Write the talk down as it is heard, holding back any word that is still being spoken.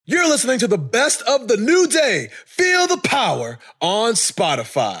You're listening to the best of the new day. Feel the power on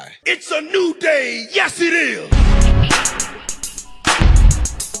Spotify. It's a new day. Yes, it is.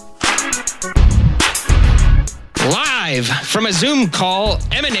 Live from a Zoom call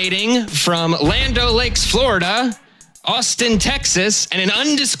emanating from Land O'Lakes, Florida, Austin, Texas, and an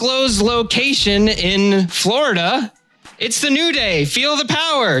undisclosed location in Florida, it's the new day. Feel the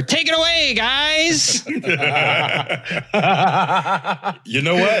power. Take it away, guys. You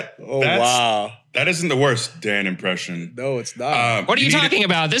know what? Wow. That isn't the worst Dan impression. No, it's not. What are you talking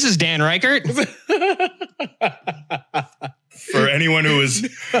about? This is Dan Reichert. For anyone who is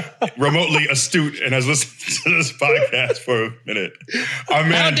remotely astute and has listened to this podcast for a minute, our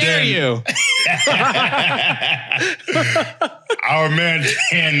man How dare Dan, you? our man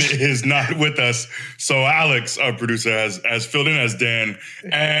Dan is not with us. So Alex, our producer, has filled in as Dan.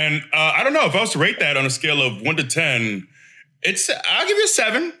 And I don't know, if I was to rate that on a scale of 1 to 10, I'll give you a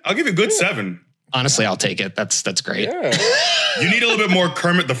 7. I'll give you a good 7. Honestly, I'll take it. That's great. Yeah. You need a little bit more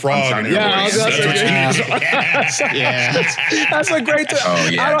Kermit the Frog in your voice. That's what you need. Yeah. That's a great.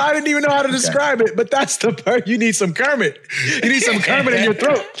 I didn't even know how to describe it, but that's the part. You need some Kermit. You need some Kermit in your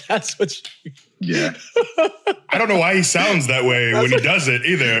throat. That's what. Yeah. I don't know why he sounds that way when he does it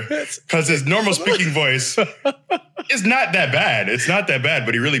either, because his normal speaking voice is not that bad. It's not that bad,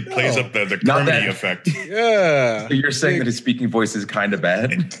 but he really plays up the Kermit effect. Yeah. So you're saying that his speaking voice is kind of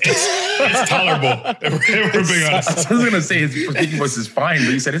bad? It's tolerable. If we're being honest. I was going to say his speaking voice is fine,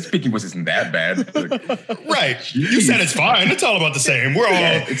 but you said his speaking voice isn't that bad. Like, Right. You said it's fine. It's all about the same. We're all,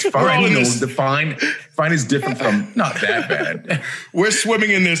 it's fine. We're all in this. The fine is different from not that bad. We're swimming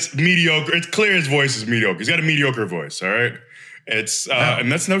in this mediocre. It's clear his voice is mediocre. He's got a mediocre voice, all right? It's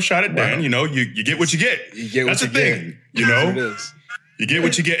and that's no shot at Dan. You know, you get what you get. That's the thing. You know, it is. You get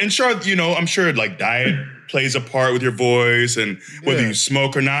what you get. And sure, you know, I'm sure like diet plays a part with your voice and whether you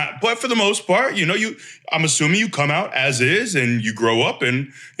smoke or not. But for the most part, you know, I'm assuming you come out as is and you grow up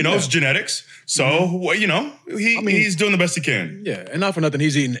and, you know, it's genetics. So, well, you know, he's doing the best he can. Yeah, and not for nothing,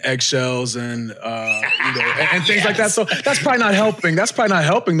 he's eating eggshells and and things like that. So that's probably not helping. That's probably not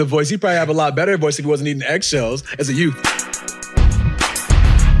helping the voice. He'd probably have a lot better voice if he wasn't eating eggshells as a youth.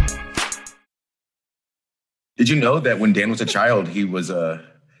 Did you know that when Dan was a child, he was a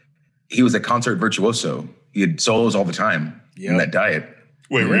concert virtuoso? He had solos all the time in that diet.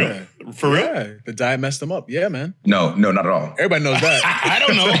 Wait, real? For real? Yeah, the diet messed him up. Yeah, man. No, not at all. Everybody knows that. I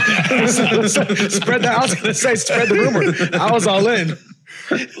don't know. Spread that. I was gonna say spread the rumor. I was all in.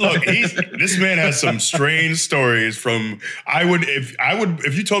 Look, this man has some strange stories from.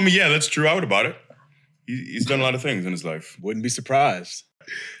 If you told me, yeah, that's true, I would have bought it. He's done a lot of things in his life. Wouldn't be surprised.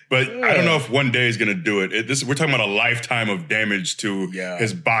 But I don't know if one day is going to do it. We're talking about a lifetime of damage to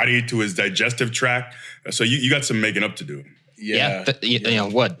his body, to his digestive tract. So you got some making up to do. Yeah. You know,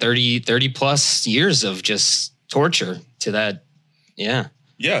 what, 30 plus years of just torture to that. Yeah.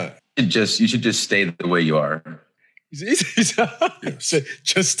 Yeah. You should just stay the way you are. Just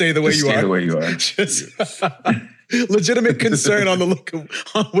stay the way you are. Stay the way you are. Legitimate concern on the look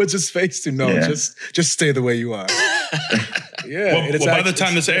on Witch's face to know. Yeah. Just stay the way you are. Yeah. Well, by the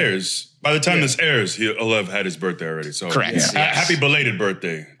time this airs, he'll have had his birthday already. So correct. Yes. Happy belated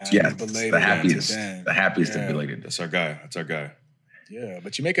birthday. Yeah, the happiest of belated. That's our guy. Yeah,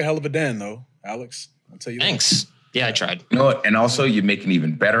 but you make a hell of a Dan, though, Alex. I'll tell you that. Thanks. Yeah, I tried. You know what? And also, you make an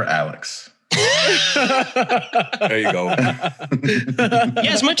even better Alex. There you go. Yeah,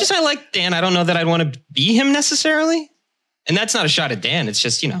 as much as I like Dan, I don't know that I'd want to be him necessarily. And that's not a shot at Dan. It's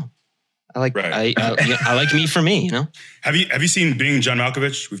just, you know, I like me for me, you know. Have you seen Being John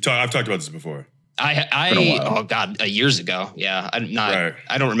Malkovich? I've talked about this before. Years ago. Yeah,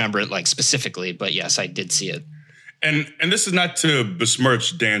 I don't remember it like specifically, but yes, I did see it. And this is not to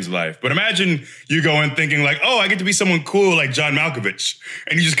besmirch Dan's life, but imagine you go in thinking like, oh, I get to be someone cool like John Malkovich,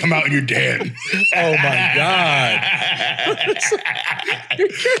 and you just come out and you're Dan. Oh my God.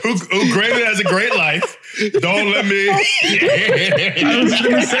 who granted has a great life. Don't let me. I was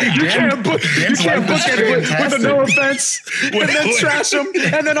going to say, you can't book it with a no offense, and then trash him,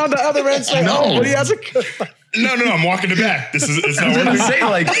 and then on the other end say, but he has a good life. No, I'm walking it back. It's not working. I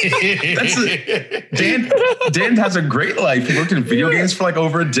was say, Dan has a great life. He worked in video games for like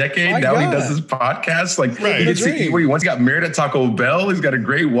over a decade. Now he does his podcast. Like he gets to eat where he wants. He got married at Taco Bell. He's got a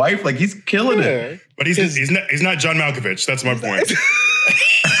great wife. Like he's killing it. But he's not John Malkovich. That's my point.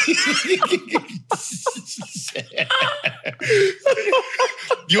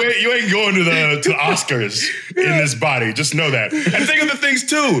 You ain't going to the Oscars in this body. Just know that. And think of the things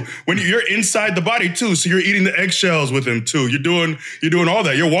too. When you're inside the body too, so you're eating the eggshells with him too. You're doing all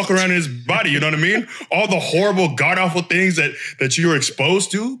that. You're walking around in his body. You know what I mean? All the horrible, god awful things that you were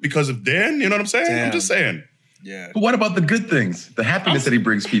exposed to because of Dan. You know what I'm saying? Damn. I'm just saying. Yeah. But what about the good things? The happiness that he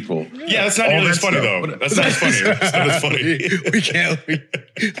brings people. Yeah, that's not nearly as funny though. That's not as funny. That's not as funny.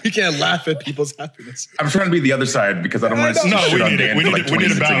 we can't laugh at people's happiness. I'm trying to be the other side because I don't want to see shit on Dan for like 20 we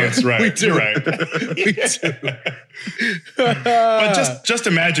need a minutes balance, again. right? You're right. We do. But just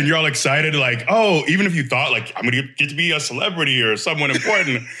imagine you're all excited, like, oh, even if you thought like I'm gonna get to be a celebrity or someone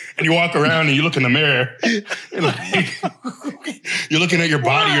important, and you walk around and you look in the mirror, and like, you're looking at your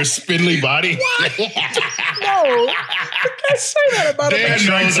body, your spindly body. No, you can't say that about Dan a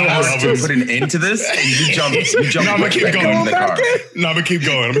knows I love To him. put an end to this, and you jump No, I'm gonna keep right back going. into the car. No, I'm gonna keep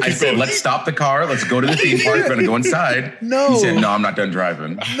going. I'm gonna I keep said, going. let's stop the car. Let's go to the theme park. We're going to go inside. No. He said, no, I'm not done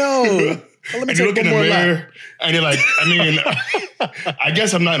driving. No. Well, let me And you take look in one the more lap. mirror, and you're like, I mean, I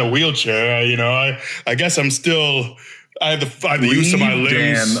guess I'm not in a wheelchair. You know, I guess I'm still. I have the use of my Leave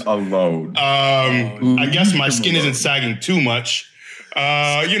limbs. Dan alone. I guess my skin isn't sagging too much.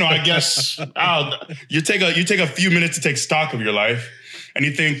 I guess you take a few minutes to take stock of your life, and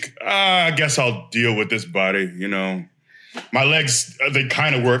you think, I guess I'll deal with this body. You know, my legs they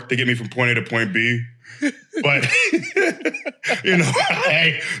kind of work. They get me from point A to point B. But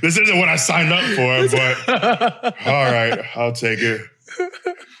hey, this isn't what I signed up for. But all right, I'll take it.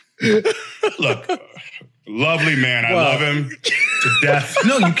 Look, lovely man. I love him to death.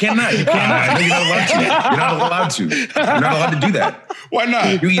 No, you cannot. You cannot. No, you're not allowed to. You're not allowed to. You're not allowed to do that. Why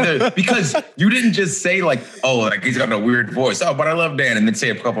not? You either, because you didn't just say like, oh, like he's got a weird voice. Oh, but I love Dan. And then say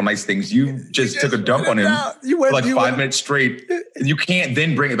a couple nice things. You just took a dump on him for like 5 minutes straight. You can't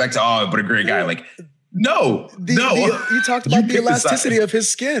then bring it back to, oh, but a great guy. Like, no. You talked about the picked a side. elasticity of his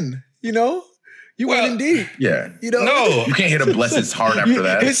skin, you know? You went in deep. Yeah. You know? No. You can't hit him bless his heart after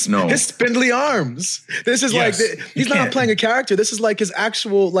that. His spindly arms. This is Yes. he's not can't. playing a character. This is like his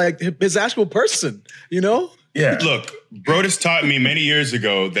actual person, you know? Yeah. Look, Brodus taught me many years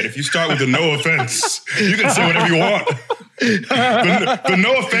ago that if you start with a no offense, you can say whatever you want. The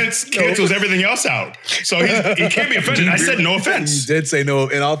no offense cancels everything else out. So he can't be offended. I said no You offense. did say no.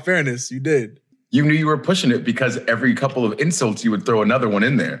 In all fairness, you did. You knew you were pushing it because every couple of insults you would throw another one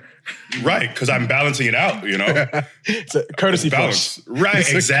in there. Right, because I'm balancing it out, you know? It's a courtesy flush. Balance.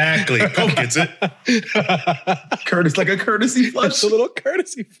 Right, exactly. Coke gets it. Like a courtesy It's flush. a little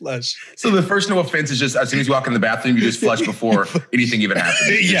courtesy flush. So the first no offense is just as soon as you walk in the bathroom, you just flush before anything even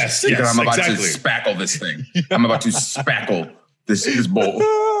happens. Yes, Because I'm about exactly. to spackle this thing. I'm about to spackle this bowl.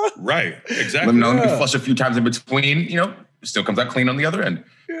 Right, Let exactly. me know if you flush a few times in between, still comes out clean on the other end.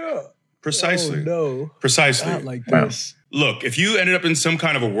 Yeah. Precisely. Oh, no. Precisely. Not like Wow. this. Look, if you ended up in some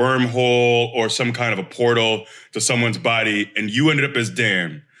kind of a wormhole or some kind of a portal to someone's body and you ended up as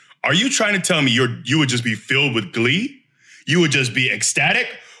Dan, are you trying to tell me you would just be filled with glee? You would just be ecstatic?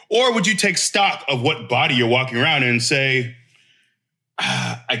 Or would you take stock of what body you're walking around in and say,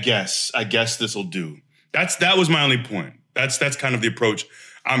 I guess this will do? That was my only point. That's kind of the approach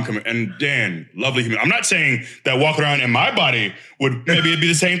I'm coming. And Dan, lovely human. I'm not saying that walking around in my body would maybe it'd be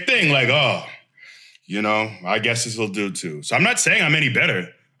the same thing. Like, oh, I guess this will do too. So I'm not saying I'm any better.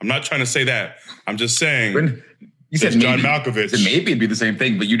 I'm not trying to say that. I'm just saying. You said It's John maybe. Malkovich. You said maybe it'd be the same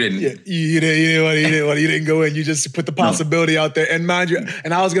thing, but you didn't. Yeah, you didn't go in. You just put the possibility out there. And mind you,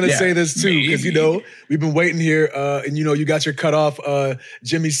 and I was going to say this too, because, we've been waiting here and, you got your cut off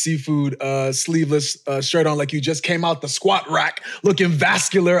Jimmy Seafood sleeveless shirt on like you just came out the squat rack looking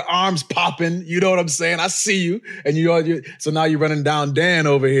vascular, arms popping. You know what I'm saying? I see you. And so now you're running down Dan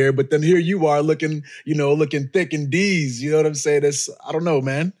over here. But then here you are looking, looking thick and D's. You know what I'm saying? I don't know,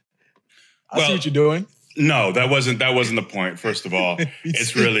 man. I see what you're doing. No, that wasn't the point. First of all,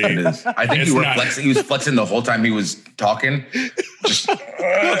 it's really. It is. I think you were flexing. He was flexing the whole time he was talking. Just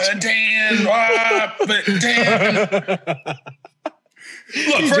Dan, but Dan.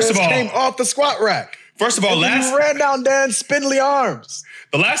 Look, first of all, came off the squat rack. First of all, you ran down Dan's spindly arms.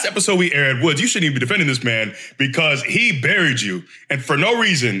 The last episode we aired, Woods, you shouldn't even be defending this man because he buried you, and for no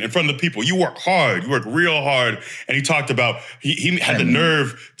reason, in front of the people. You work hard. You work real hard. And he talked about, he had the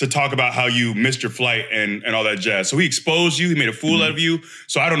nerve to talk about how you missed your flight and all that jazz. So he exposed you. He made a fool out of you.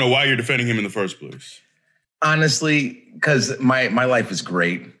 So I don't know why you're defending him in the first place. Honestly, because my life is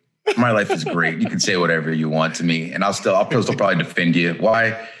great. My life is great. You can say whatever you want to me, and I'll still probably defend you.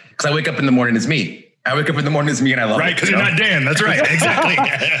 Why? Because I wake up in the morning as me. I wake up in the morning as me, and I love it. Right, because you're not Dan. That's right. Exactly.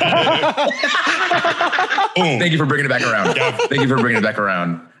 Boom. Thank you for bringing it back around. Thank you for bringing it back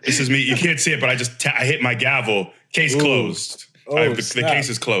around. This is me. You can't see it, but I hit my gavel. Case closed. Oh, the case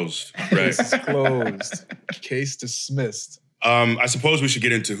is closed. Right. Case is closed. Case dismissed. I suppose we should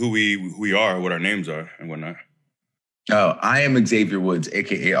get into who we are, what our names are, and whatnot. Oh, I am Xavier Woods,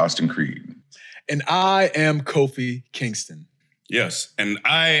 a.k.a. Austin Creed. And I am Kofi Kingston. Yes, and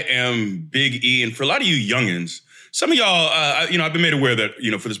I am Big E. And for a lot of you youngins, some of y'all, I've been made aware that,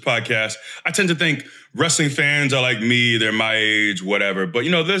 for this podcast, I tend to think wrestling fans are like me, they're my age, whatever. But,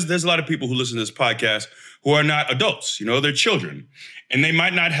 there's a lot of people who listen to this podcast who are not adults, they're children. And they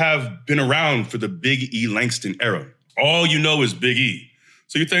might not have been around for the Big E Langston era. All you know is Big E.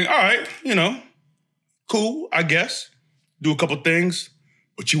 So you think, all right, cool, I guess. Do a couple things,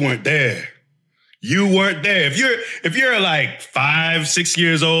 but you weren't there. You weren't there. If you're like 5, 6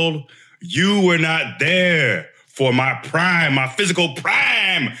 years old, you were not there for my prime, my physical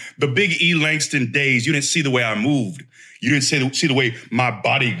prime, the Big E Langston days. You didn't see the way I moved. You didn't see the way my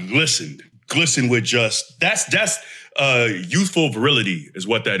body glistened with just, that's youthful virility is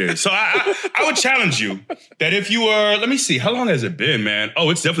what that is. So I would challenge you that if you are, let me see, how long has it been, man? Oh,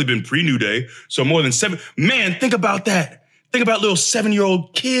 it's definitely been pre-New Day. So more than 7. Man, think about that. Think about little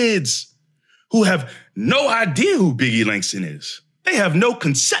 7-year-old kids who have no idea who Big E Langston is. They have no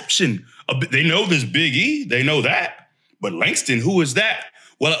conception of, they know this Big E, they know that. But Langston, who is that?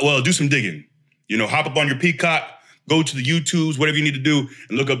 Well, do some digging. Hop up on your Peacock, go to the YouTubes, whatever you need to do,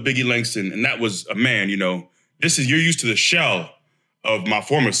 and look up Big E Langston. And that was a man, you're used to the shell of my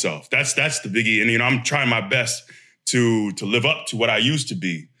former self. That's the Big E. And, I'm trying my best to live up to what I used to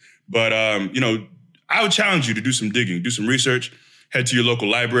be. But, I would challenge you to do some digging, do some research, head to your local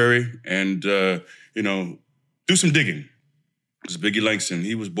library and, do some digging. Because Big E Langston,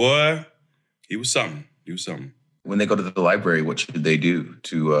 he was something. He was something. When they go to the library, what should they do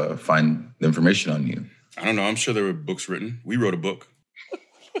to find the information on you? I don't know. I'm sure there were books written. We wrote a book.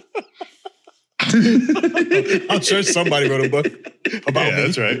 I'm sure somebody wrote a book about me.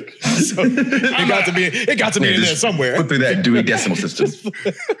 That's right. So it got to be in there somewhere. Put through that Dewey Decimal System.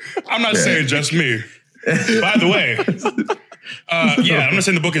 I'm not saying just me. By the way, I'm not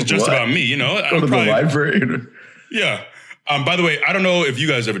saying the book is just about me. Go to the library. Yeah. By the way, I don't know if you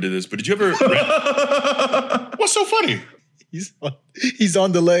guys ever did this, but did you ever read? What's so funny? He's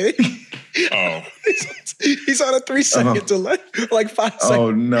on delay. Oh. He's on a 3-second delay, like 5 seconds.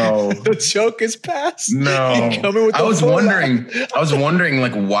 Oh no! The joke is past. No, I was wondering,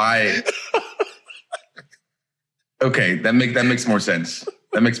 like, why. Okay, that makes more sense.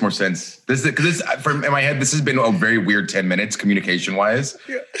 That makes more sense. This in my head, this has been a very weird 10 minutes communication wise.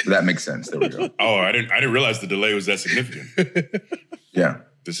 Yeah. That makes sense. There we go. Oh, I didn't realize the delay was that significant. Yeah,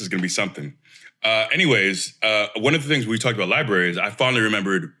 this is gonna be something. Anyways, one of the things we talked about libraries, I fondly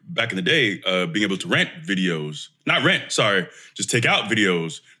remembered back in the day being able to just take out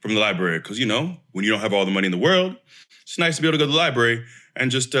videos from the library. Because, when you don't have all the money in the world, it's nice to be able to go to the library and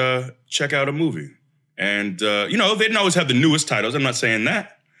just check out a movie. And, they didn't always have the newest titles. I'm not saying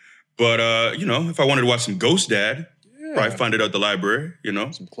that. But, if I wanted to watch some Ghost Dad, probably find it at the library,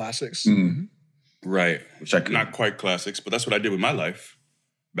 Some classics. Mm-hmm. Right. Which I could. Not quite classics, but that's what I did with my life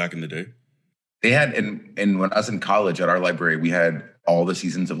back in the day. They had, and when I was in college at our library, we had all the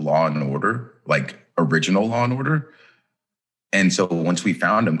seasons of Law and Order, like original Law and Order. And so once we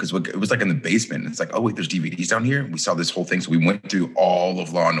found them, because it was like in the basement, it's like, oh wait, there's DVDs down here. We saw this whole thing. So we went through all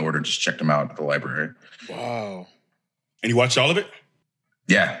of Law and Order, just checked them out at the library. Wow. And you watched all of it?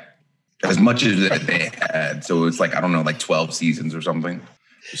 Yeah. As much as they had. So it's like, I don't know, like 12 seasons or something.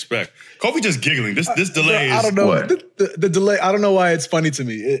 Respect. Kofi just giggling. This delay is... I don't know. What? The delay, I don't know why it's funny to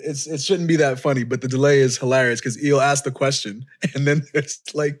me. It shouldn't be that funny, but the delay is hilarious because he'll ask the question and then there's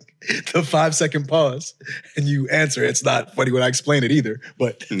like the 5-second pause and you answer. It's not funny when I explain it either,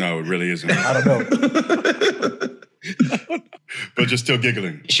 but... No, it really isn't. I don't know. But you're still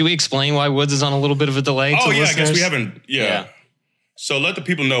giggling. Should we explain why Woods is on a little bit of a delay to listeners? I guess we haven't. Yeah. So let the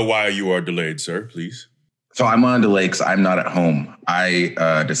people know why you are delayed, sir, please. So I'm on delay because I'm not at home.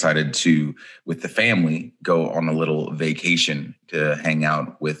 I decided to, with the family, go on a little vacation to hang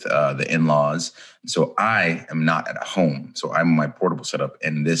out with the in-laws. So I am not at home. So I'm my portable setup.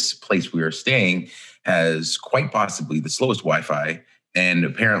 And this place we are staying has quite possibly the slowest Wi-Fi and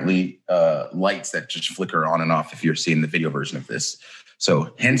apparently lights that just flicker on and off if you're seeing the video version of this.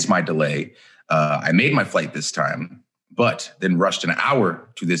 So hence my delay. I made my flight this time, but then rushed an hour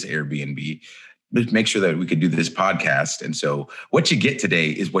to this Airbnb to make sure that we could do this podcast. And so what you get today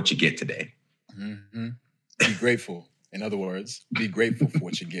is what you get today. Mm-hmm. Be grateful. In other words, be grateful for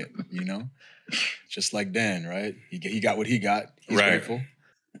what you get, Just like Dan, right? He got what he got. He's grateful.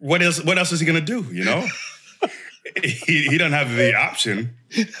 What else is he going to do, he doesn't have the option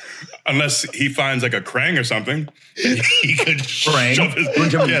unless he finds like a Krang or something. He could Krang shove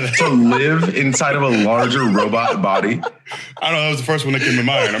to live inside of a larger robot body. I don't know. That was the first one that came to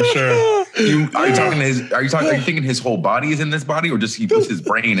mind. I'm sure. Are you thinking his whole body is in this body, or just he puts his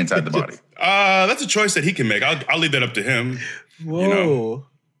brain inside the body? That's a choice that he can make. I'll leave that up to him. Whoa. You know?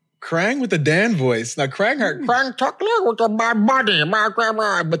 Krang with the Dan voice. Now Krang talk with my body,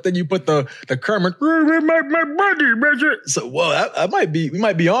 but then you put the Kermit, my body, so we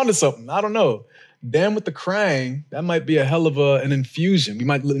might be onto something. I don't know. Dan with the Krang, that might be a hell of an infusion. We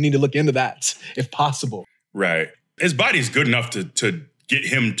might need to look into that if possible. Right. His body's good enough to get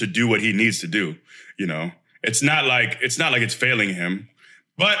him to do what he needs to do. You know, it's not like it's failing him.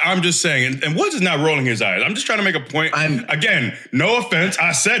 But I'm just saying, and Woods is not rolling his eyes. I'm just trying to make a point. Again, no offense.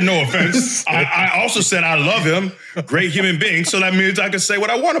 I said no offense. I also said I love him. Great human being. So that means I can say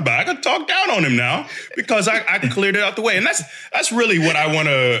what I want about it. I can talk down on him now because I cleared it out the way. And that's really what I want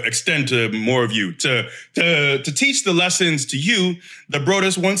to extend to more of you. To teach the lessons to you that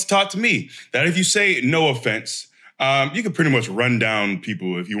Brodus once taught to me. That if you say no offense, you can pretty much run down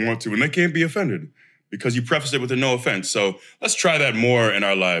people if you want to, and they can't be offended. Because you prefaced it with a no offense. So let's try that more in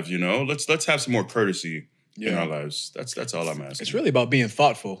our lives, you know? Let's have some more courtesy in our lives. That's all I'm asking. It's really about being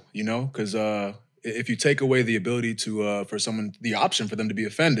thoughtful, you know? Because if you take away the ability to for someone, the option for them to be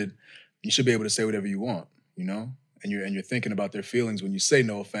offended, you should be able to say whatever you want, you know? And you're thinking about their feelings when you say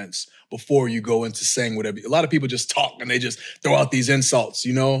no offense before you go into saying whatever. A lot of people just talk and they just throw out these insults,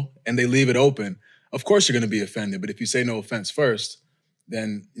 you know? And they leave it open. Of course you're going to be offended, but if you say no offense first,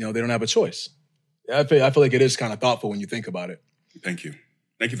 then, you know, they don't have a choice. I feel like it is kind of thoughtful when you think about it. Thank you.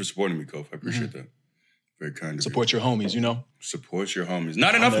 Thank you for supporting me, Kof. I appreciate that. Very kind of you. Support your homies, you know? Support your homies.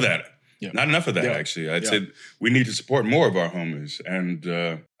 Not enough of that. Yeah. Not enough of that, actually. I'd say we need to support more of our homies. And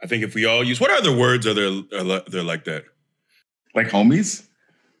I think if we all use... What other words are there like that? Like homies?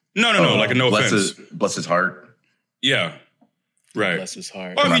 No. Like a no offense. Bless his heart. Yeah. Right. Bless his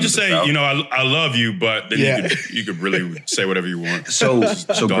heart. Or if you just say, you know, I love you, but then you could really say whatever you want. So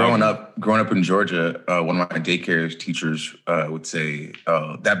growing up in Georgia, one of my daycare teachers would say,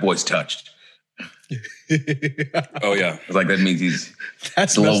 "That boy's touched." Oh yeah, it's like that means he's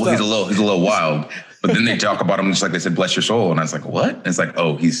a little wild. But then they talk about him just like they said, "Bless your soul," and I was like, "What?" And it's like,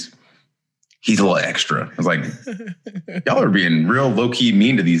 "Oh, he's a little extra." I was like, "Y'all are being real low key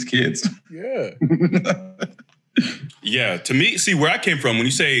mean to these kids." Yeah. Yeah, to me, see where I came from, when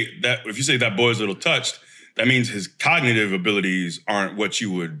you say that, if you say that boy's a little touched, that means his cognitive abilities aren't what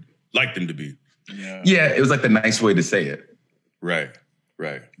you would like them to be. Yeah, it was like the nice way to say it. Right.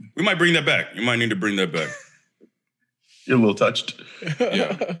 We might bring that back. You might need to bring that back. You're a little touched.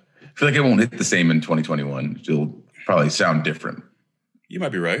 Yeah. I feel like it won't hit the same in 2021. It'll probably sound different. You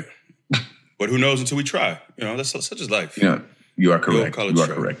might be right. But who knows until we try. You know, that's such is life. Yeah, you are correct. You are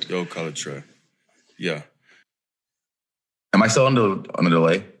correct. The old college try. Yeah. Am I still on a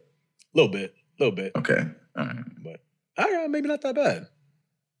delay? A little bit. Okay. All right. But maybe not that bad.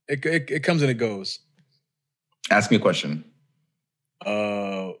 It comes and it goes. Ask me a question.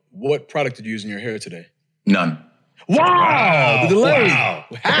 What product did you use in your hair today? None. Wow. The delay. Wow.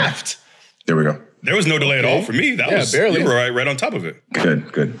 Halved. There we go. There was no delay at all for me. That was barely. You were right on top of it.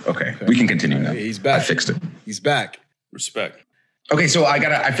 Good. Okay. We can continue now. He's back. I fixed it. He's back. Respect. Okay, so I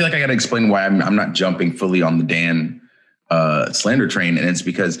feel like I gotta explain why I'm not jumping fully on the Dan slander train, and it's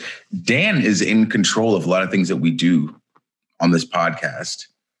because Dan is in control of a lot of things that we do on this podcast.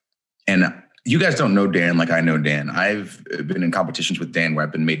 And you guys don't know Dan like I know Dan. I've been in competitions with Dan where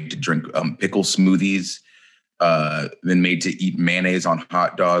I've been made to drink pickle smoothies, been made to eat mayonnaise on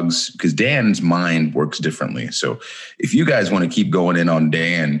hot dogs, because Dan's mind works differently. So if you guys want to keep going in on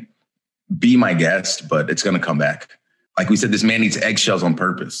Dan, be my guest, but it's going to come back. Like we said, this man eats eggshells on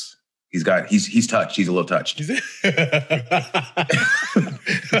purpose. He's touched. He's a little touched.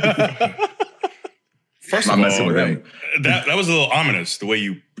 First of all, that was a little ominous, the way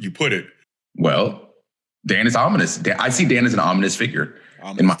you put it. Well, Dan is ominous. I see Dan as an ominous figure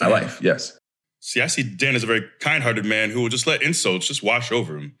in my life. Yes. See, I see Dan as a very kind-hearted man who will just let insults just wash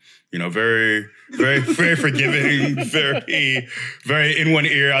over him. You know, very, very, very forgiving, very, very in one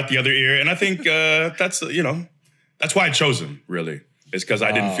ear, out the other ear. And I think that's why I chose him, really. It's because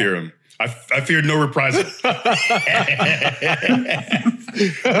I didn't fear him. I feared no reprisal.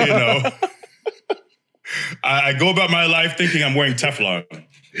 You know, I go about my life thinking I'm wearing Teflon.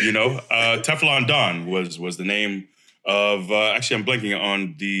 You know, Teflon Don was the name of. Actually, I'm blanking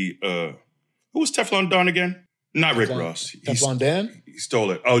on the. Who was Teflon Don again? Not Rick Ross. Teflon Dan? He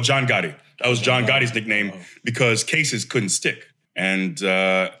stole it. Oh, John Gotti. That was John Gotti's nickname because cases couldn't stick. And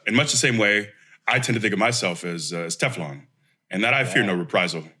in much the same way, I tend to think of myself as Teflon, and that I fear no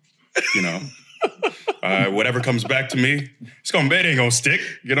reprisal. You know, whatever comes back to me, it ain't gonna stick.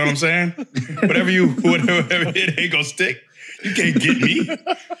 You know what I'm saying? Whatever, it ain't gonna stick. You can't get me.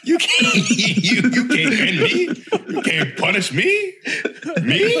 You can't end me. You can't punish me.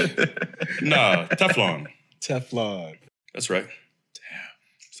 Me? Nah, Teflon. Teflon. That's right. Damn.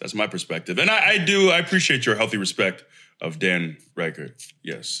 So that's my perspective. And I appreciate your healthy respect of Dan Reichert.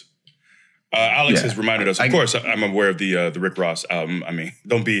 Yes. Alex has reminded us, of course, I'm aware of the Rick Ross album. I mean,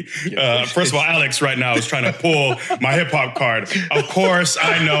 don't be, first of all, Alex right now is trying to pull my hip hop card. Of course,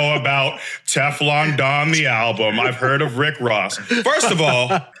 I know about Teflon Don, the album. I've heard of Rick Ross. First of all,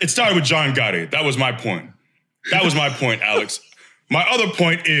 it started with John Gotti. That was my point. Alex. My other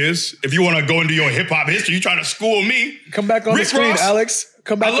point is, if you want to go into your hip hop history, you trying to school me. Come back on the screen, Alex.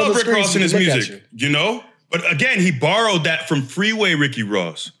 Come back on the screen. I love Rick Ross and his music, you know? But again, he borrowed that from Freeway Ricky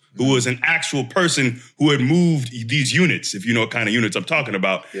Ross, who was an actual person who had moved these units, if you know what kind of units I'm talking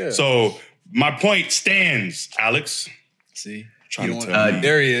about. Yeah. So my point stands, Alex. See?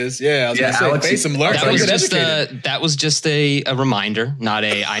 There he is. Yeah, I was going to say, Alex, face him, learn. That was just a reminder, not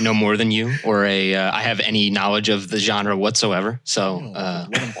a I know more than you or I have any knowledge of the genre whatsoever. So,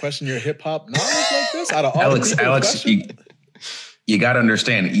 let him question your hip hop knowledge like this out of all Alex, you got to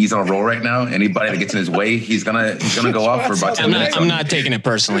understand, he's on a roll right now. Anybody that gets in his way, he's gonna go off for about 10 minutes. I'm not taking it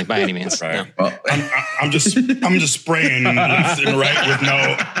personally by any means. Right. No. Well, I'm just spraying left and right with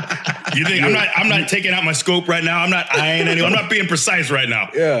no. You think I'm not taking out my scope right now? I'm not eyeing anyone. I'm not being precise right now.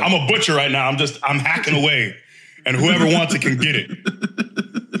 Yeah. I'm a butcher right now. I'm hacking away, and whoever wants it can get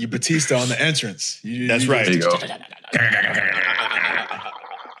it. You Batista on the entrance. That's right. There you go.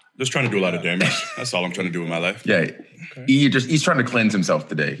 Just trying to do a lot of damage. That's all I'm trying to do in my life. Yeah. Okay. He's trying to cleanse himself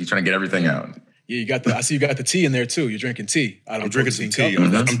today. He's trying to get everything out. Yeah, I see you got the tea in there too. You're drinking tea. I'm drinking some tea.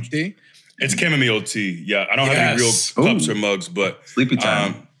 Tea? It's chamomile tea. Yeah, I don't have any real cups or mugs, but sleepy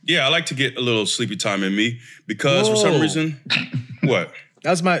time. Yeah, I like to get a little sleepy time in me because for some reason, what?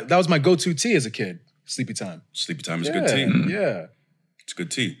 That was my go-to tea as a kid. Sleepy time. Sleepy time is good tea. Yeah, it's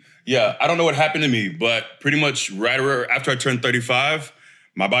good tea. Yeah, I don't know what happened to me, but pretty much right after I turned 35.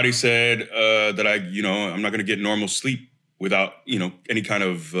 My body said that I'm not going to get normal sleep without, any kind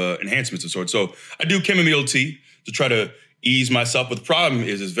of enhancements of sorts. So I do chamomile tea to try to ease myself. But the problem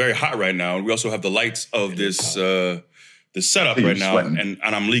is it's very hot right now. And we also have the lights of this setup right now. And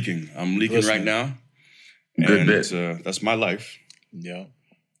I'm leaking. I'm leaking right now. Good bit. That's my life. Yeah.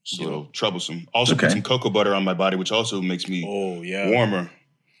 It's a little troublesome. Also put some cocoa butter on my body, which also makes me warmer.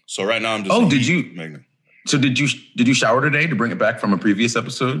 So right now I'm just magnet. So did you shower today to bring it back from a previous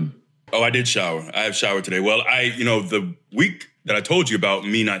episode? Oh, I did shower. I have showered today. Well, the week that I told you about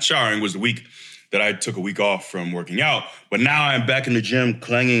me not showering was the week that I took a week off from working out. But now I'm back in the gym,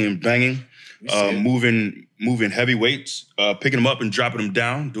 clanging and banging, moving heavy weights, picking them up and dropping them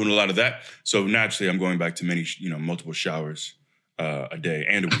down, doing a lot of that. So naturally, I'm going back to multiple showers a day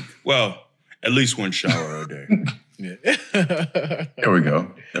and a week. Well, at least one shower a day. There we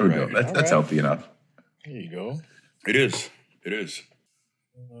go. That's healthy enough. There you go. It is.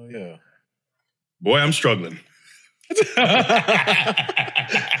 Oh, yeah. Boy, I'm struggling.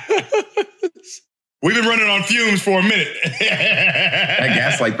 We've been running on fumes for a minute. That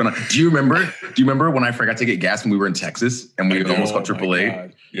gas light been on. Do you remember when I forgot to get gas when we were in Texas and we almost got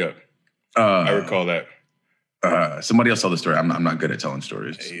AAA? Yeah. I recall that. Somebody else tell the story. I'm not good at telling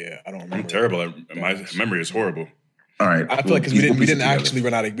stories. Yeah, I don't remember. I'm terrible. My memory is horrible. All right. I feel like because we didn't actually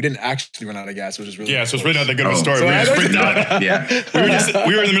run out of gas, which is really so it's really not that good of a story. So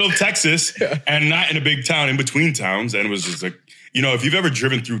we were in the middle of Texas and not in a big town, in between towns, and it was just like, if you've ever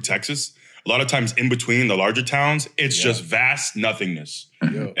driven through Texas, a lot of times in between the larger towns, it's just vast nothingness.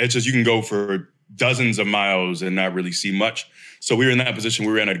 It's just you can go for dozens of miles and not really see much. So we were in that position.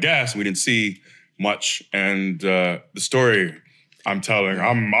 We ran out of gas and we didn't see much. And the story I'm telling.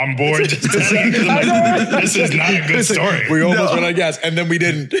 I'm bored just telling you. This is not a good story. We almost ran out of gas, and then we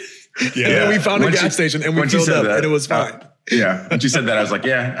didn't. Yeah. And then we found a gas station, and we filled up, and it was fine. When you said that, I was like,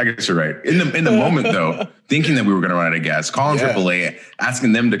 yeah, I guess you're right. In the moment, though, thinking that we were going to run out of gas, calling AAA,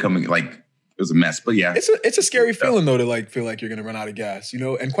 asking them to come, it was a mess. But yeah. It's a scary feeling, though, to feel like you're going to run out of gas,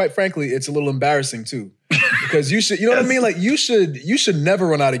 And quite frankly, it's a little embarrassing, too. Because you should, what I mean? You should never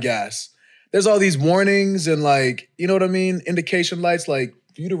run out of gas. There's all these warnings and indication lights. For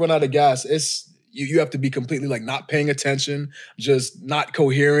you to run out of gas, it's you have to be completely not paying attention, just not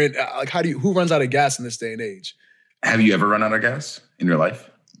coherent. Who runs out of gas in this day and age? Have you ever run out of gas in your life?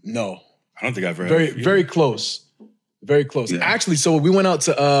 No, I don't think I've ever. Very close. Very close. Yeah. Actually, so we went out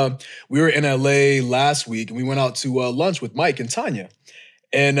to we were in LA last week and we went out to lunch with Mike and Tanya.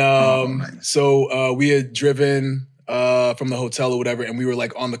 And so we had driven from the hotel or whatever, and we were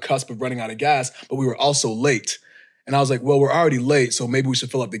like on the cusp of running out of gas, but we were also late. And I was like, well, we're already late, so maybe we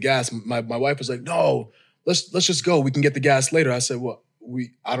should fill up the gas. My wife was like, no, let's just go. We can get the gas later. I said, well,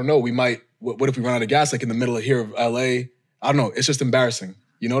 I don't know. We might, what if we run out of gas like in the middle of here of LA? I don't know. It's just embarrassing.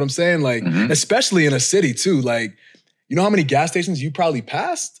 You know what I'm saying? Like, especially in a city too. Like, you know how many gas stations you probably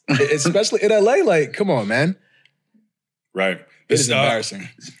passed? Especially in LA? Like, come on, man. Right. It's embarrassing.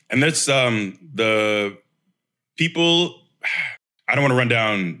 And that's the people, I don't want to run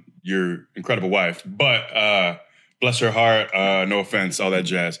down your incredible wife, but bless her heart, no offense, all that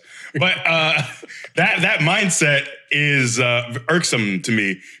jazz. But that mindset is irksome to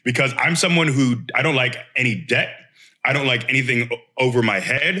me because I'm someone who, I don't like any debt. I don't like anything over my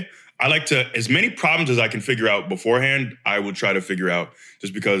head. I like to, as many problems as I can figure out beforehand, I will try to figure out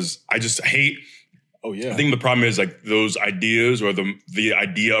just because I just hate. Oh, yeah. I think the problem is like those ideas or the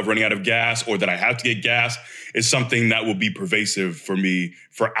idea of running out of gas or that I have to get gas is something that will be pervasive for me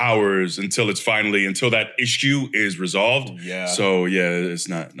for hours until that issue is resolved. Yeah. So yeah, it's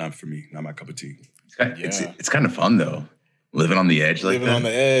not for me, not my cup of tea. It's kind of fun though. Living on the edge like that. Living on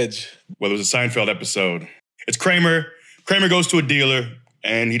the edge. Well, there was a Seinfeld episode. It's Kramer. Kramer goes to a dealer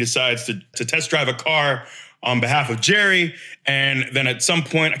and he decides to test drive a car on behalf of Jerry. And then at some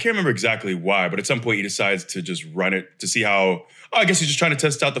point, I can't remember exactly why, but at some point he decides to just run it to see how, I guess he's just trying to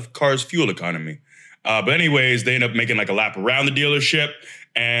test out the car's fuel economy. But anyways, they end up making like a lap around the dealership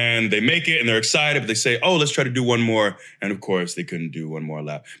and they make it and they're excited, but they say, oh, let's try to do one more. And of course they couldn't do one more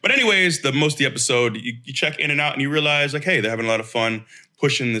lap. But anyways, most of the episode, you check in and out and you realize like, hey, they're having a lot of fun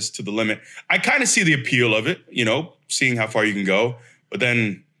pushing this to the limit. I kind of see the appeal of it, seeing how far you can go. But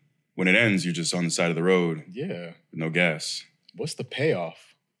then when it ends, you're just on the side of the road. Yeah. With no gas. What's the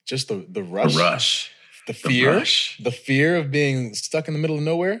payoff? Just the rush? The rush. The fear? The fear of being stuck in the middle of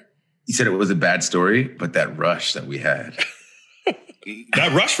nowhere? You said it was a bad story, but that rush that we had.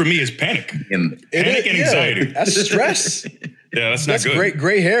 That rush for me is panic. Panic and anxiety. That's stress. Yeah, that's not good. Great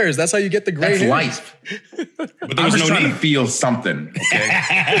gray hairs. That's how you get the gray hairs. Life. But there was no trying need to feel something, okay?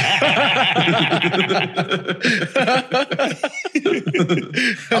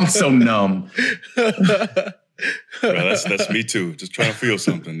 I'm so numb. Well, that's me too. Just trying to feel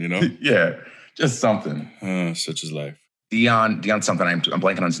something, Yeah, just something. Such is life. Dion something. I'm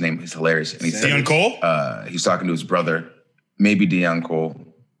blanking on his name. He's hilarious. And Dion Cole? He's talking to his brother. Maybe Dion Cole.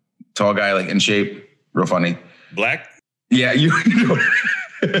 Tall guy, like in shape. Real funny. Black? Yeah, you know.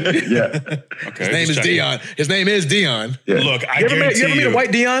 Yeah. Okay. His name is Dion. His name is Dion. Yeah. Look, I guarantee you ever meet a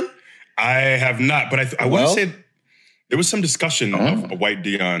white Dion? I have not, but I want to say there was some discussion of a white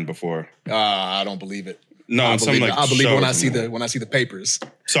Dion before. I don't believe it. No, I believe it when I see the papers.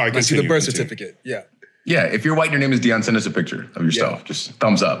 Sorry, when I see the birth certificate. Yeah. Yeah, if you're white and your name is Dion, send us a picture of yourself. Yeah. Just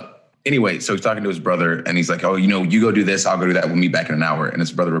thumbs up. Anyway, so he's talking to his brother and he's like, oh, you go do this, I'll go do that. We'll meet back in an hour. And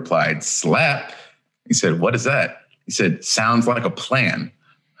his brother replied, slap. He said, what is that? He said, sounds like a plan.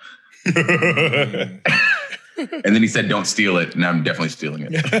 And then he said, don't steal it. And I'm definitely stealing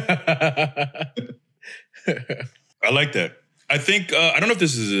it. I like that. I think, I don't know if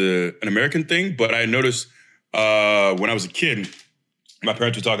this is an American thing, but I noticed when I was a kid, my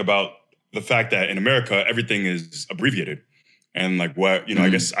parents would talk about the fact that in America, everything is abbreviated. And like what, I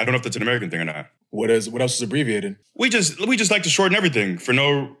guess, I don't know if that's an American thing or not. What else is abbreviated? We just like to shorten everything for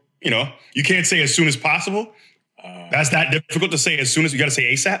no, you can't say as soon as possible. That's that difficult to say as soon as you got to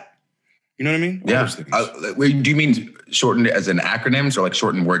say ASAP. You know what I mean? Yeah. Do you mean shortened as in acronyms or like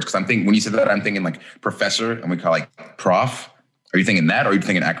shortened words? Because when you said that, I'm thinking like professor and we call like prof. Are you thinking that or are you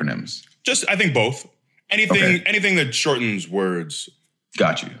thinking acronyms? Just, I think both. Anything that shortens words.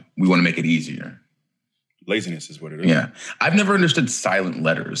 Got you. We want to make it easier. Laziness is what it is. Yeah. I've never understood silent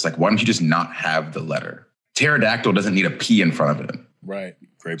letters. Like, why don't you just not have the letter? Pterodactyl doesn't need a P in front of it. Right.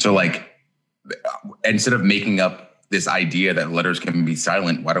 Great. So like, instead of making up this idea that letters can be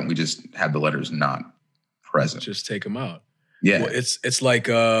silent, why don't we just have the letters not present? Just take them out. Yeah. Well, it's like,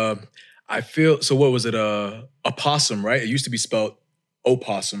 I feel, so what was it? Opossum, right? It used to be spelled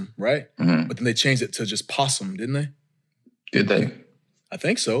opossum, right? Mm-hmm. But then they changed it to just possum, didn't they? Did they? I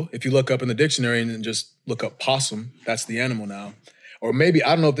think so. If you look up in the dictionary and then just look up possum, that's the animal now. Or maybe, I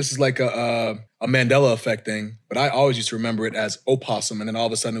don't know if this is like a Mandela effect thing, but I always used to remember it as opossum, and then all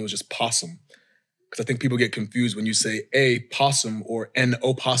of a sudden it was just possum. Because I think people get confused when you say a possum or an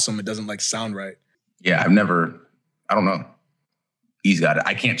opossum. It doesn't like sound right. Yeah, I don't know. He's got it.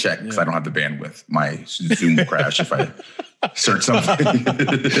 I can't check because I don't have the bandwidth. My Zoom will crash if I search something.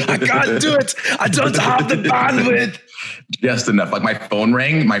 I can't do it. I don't have the bandwidth. Just enough. Like my phone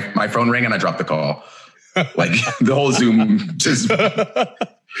rang and I dropped the call. Like the whole Zoom just. Oh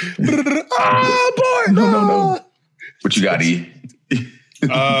boy, no. What you got, E?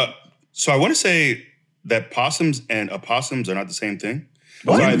 So I want to say that possums and opossums are not the same thing.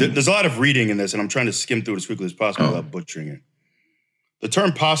 What? Sorry, there's a lot of reading in this, and I'm trying to skim through it as quickly as possible without butchering it. The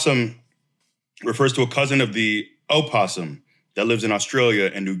term possum refers to a cousin of the opossum that lives in Australia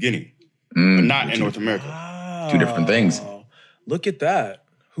and New Guinea, but not in North America. Wow. 2 different things. Look at that.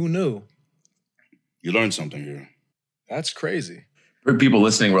 Who knew? You learned something here. That's crazy. For people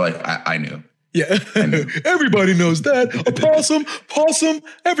listening, we're like, I knew. Yeah. Everybody knows that. A possum,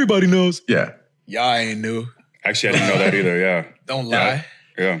 everybody knows. Yeah. Yeah, I ain't new. Actually, I didn't know that either, yeah. Don't lie.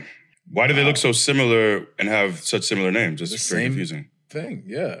 Yeah. Why do they look so similar and have such similar names? It's The very same confusing. thing,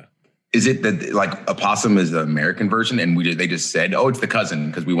 yeah. Is it that like a possum is the American version and they just said, oh, it's the cousin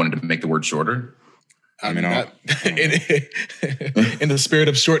because we wanted to make the word shorter? I mean, in the spirit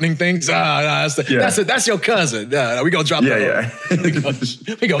of shortening things, that's your cousin. We gonna drop that. Yeah.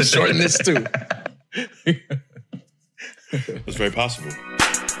 We gonna shorten this too. It's very possible.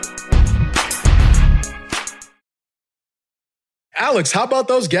 Alex, how about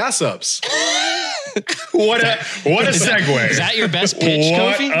those gas ups? What a segue. Is that your best pitch,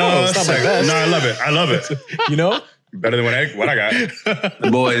 Kofi? No, it's not my best. No, I love it. I love it. You know? Better than what I got. The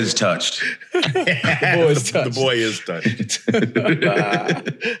boy is touched. The boy is touched.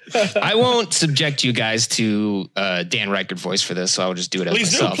 I won't subject you guys to Dan Reichert voice for this, so I'll just do it as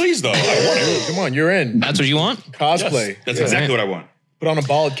myself. Please, though. I want it. Come on, you're in. That's what you want? Cosplay. Yes, that's exactly what I want. Put on a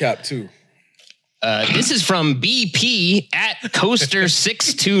bald cap too. This is from BP at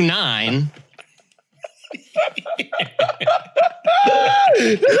Coaster629.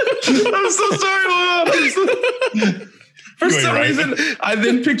 I'm so sorry. For some reason, I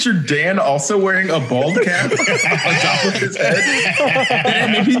then pictured Dan also wearing a bald cap on top of his head.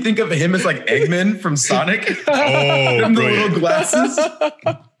 And it made me think of him as like Eggman from Sonic. And the little glasses.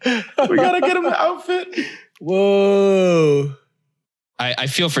 We gotta get him an outfit. Whoa. I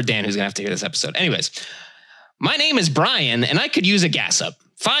feel for Dan who's gonna have to hear this episode. Anyways, my name is Brian and I could use a gas up.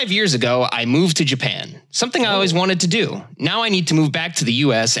 5 years ago, I moved to Japan, something I always wanted to do. Now I need to move back to the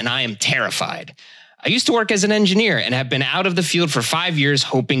US and I am terrified. I used to work as an engineer and have been out of the field for 5 years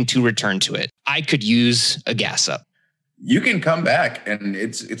hoping to return to it. I could use a gas up. You can come back and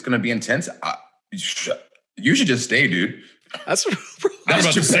it's going to be intense. You should just stay, dude. That's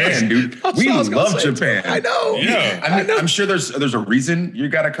Japan, dude. We love Japan. I know. Yeah. I'm sure there's a reason you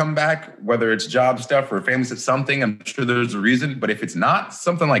got to come back, whether it's job stuff or family stuff, something. I'm sure there's a reason. But if it's not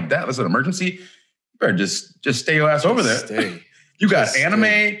something like that, that's an emergency, you better just stay your ass over there. Stay. You got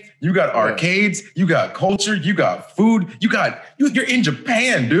anime, you got arcades, you got culture, you got food, you're in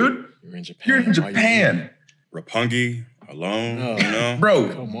Japan, dude. You're in Japan. Roppongi, alone, Bro,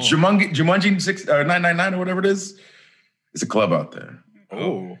 Jumanji 999 or whatever it is. It's a club out there.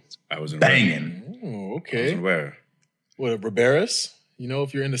 Oh, I was in banging. Oh, okay. Where? What, Riberas? You know,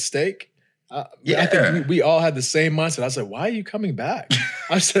 if you're into steak? I think we all had the same mindset. I said, "Why are you coming back?"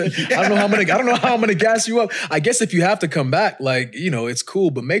 I said, "I don't know how I'm gonna gas you up." I guess if you have to come back, like it's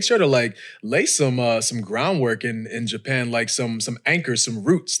cool, but make sure to like lay some groundwork in Japan, like some anchors, some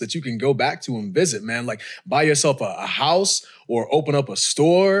roots that you can go back to and visit. Man, like buy yourself a house or open up a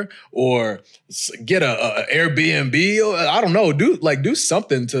store or get a Airbnb. Or, I don't know, do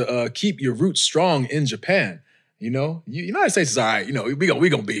something to keep your roots strong in Japan. United States is all right. We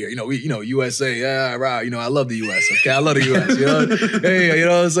gonna be here. USA. Yeah, right. I love the US. Okay, I love the US. Hey, you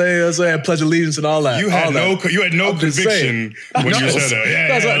know what I'm saying? I pledge allegiance and all that. You had no conviction when you said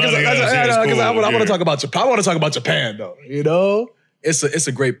that. Because I want to talk about Japan. I want to talk about Japan, though. It's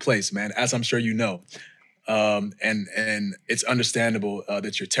a great place, man. As I'm sure you know, and it's understandable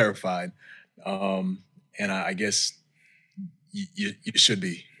that you're terrified. And I guess. You should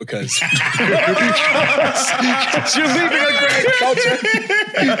be because you're leaving a great culture.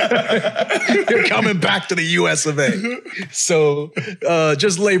 You're coming back to the US of A. So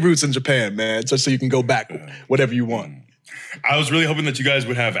just lay roots in Japan, man, just so you can go back whatever you want. I was really hoping that you guys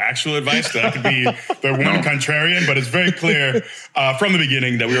would have actual advice, that I could be the one contrarian, but it's very clear from the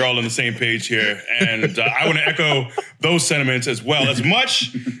beginning that we're all on the same page here. And I want to echo those sentiments as well. As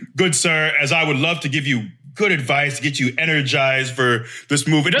much, good sir, as I would love to give you good advice to get you energized for this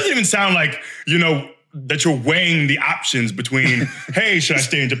move. It doesn't even sound like, that you're weighing the options between, hey, should I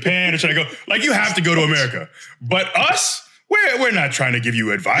stay in Japan or should I go? Like, you have to go to America. But us, we're not trying to give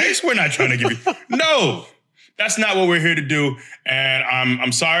you advice. We're not trying to give you, no, that's not what we're here to do. And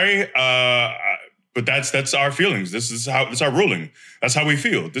I'm sorry. But that's our feelings. It's our ruling. That's how we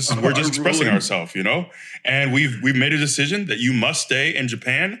feel. We're just expressing ourselves, you know? And we've made a decision that you must stay in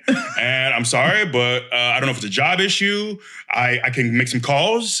Japan. And I'm sorry, but I don't know if it's a job issue. I can make some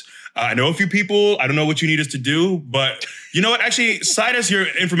calls. I know a few people. I don't know what you need us to do, but you know what? Actually, cite us your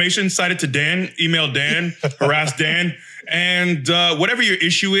information. Cite it to Dan. Email Dan. Harass Dan. And whatever your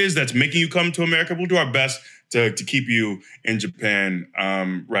issue is that's making you come to America, we'll do our best to keep you in Japan,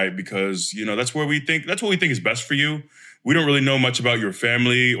 right? Because, you know, that's what we think is best for you. We don't really know much about your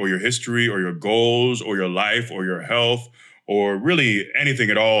family or your history or your goals or your life or your health or really anything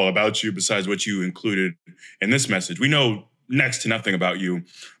at all about you besides what you included in this message. We know next to nothing about you.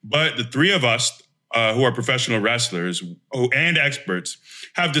 But the three of us who are professional wrestlers and experts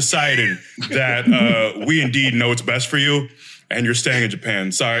have decided that we indeed know what's best for you. And you're staying in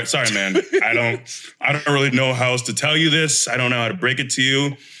Japan. Sorry, man. I don't really know how else to tell you this. I don't know how to break it to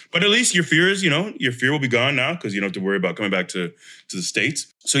you. But at least your fear will be gone now because you don't have to worry about coming back to the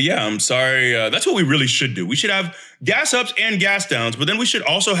States. So yeah, I'm sorry. That's what we really should do. We should have gas ups and gas downs, but then we should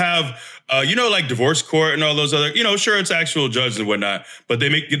also have, like divorce court and all those other, sure, it's actual judges and whatnot, but they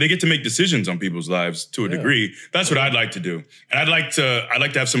get to make decisions on people's lives to a degree. That's what I'd like to do. And I'd like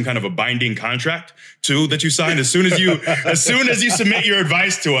to have some kind of a binding contract too that you sign as soon as you submit your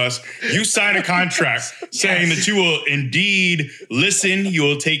advice to us, you sign a contract saying that you will indeed listen, you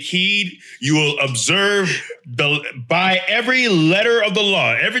will take heed, you will observe by every letter of the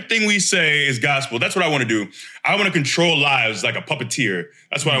law. Everything we say is gospel. That's what I want to do. I want to control lives like a puppeteer.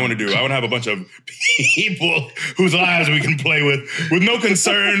 That's what I want to do. I want to have a bunch of people whose lives we can play with no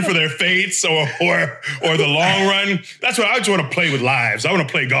concern for their fates or the long run. That's what I just want to play with lives. I want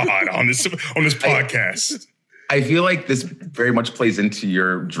to play God on this podcast. I feel like this very much plays into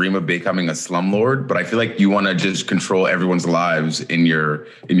your dream of becoming a slumlord, but I feel like you want to just control everyone's lives in your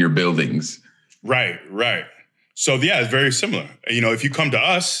buildings. Right. So yeah, it's very similar. If you come to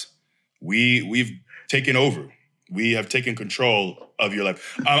us, we've taken over. We have taken control of your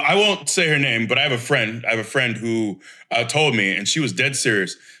life. I won't say her name, but I have a friend who told me, and she was dead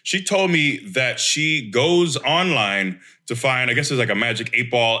serious. She told me that she goes online to find, I guess there's like a Magic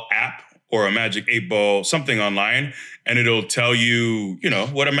 8-Ball app or a Magic 8-Ball something online, and it'll tell you,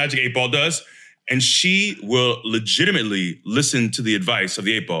 what a Magic 8-Ball does. And she will legitimately listen to the advice of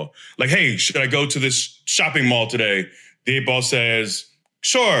the 8-Ball. Like, hey, should I go to this shopping mall today? The 8-Ball says,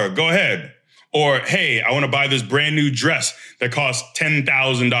 sure, go ahead. Or, hey, I want to buy this brand new dress that costs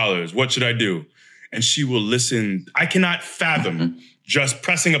 $10,000. What should I do? And she will listen. I cannot fathom just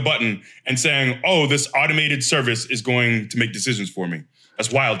pressing a button and saying, oh, this automated service is going to make decisions for me.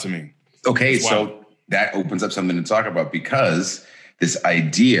 That's wild to me. Okay, so that opens up something to talk about, because this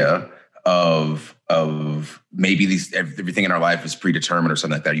idea of maybe everything in our life is predetermined or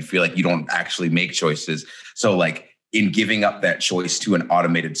something like that. You feel like you don't actually make choices. So like in giving up that choice to an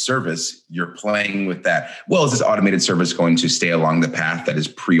automated service, you're playing with that. Well, is this automated service going to stay along the path that is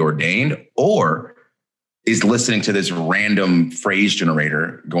preordained, or is listening to this random phrase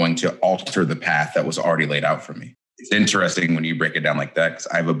generator going to alter the path that was already laid out for me? It's interesting when you break it down like that, because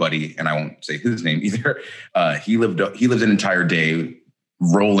I have a buddy, and I won't say his name either. He lived an entire day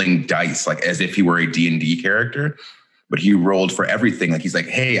rolling dice, like as if he were a D&D character, but he rolled for everything. Like he's like,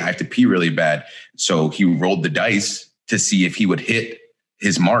 hey, I have to pee really bad. So he rolled the dice to see if he would hit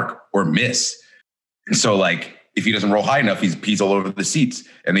his mark or miss. And so like, if he doesn't roll high enough, he pees all over the seats,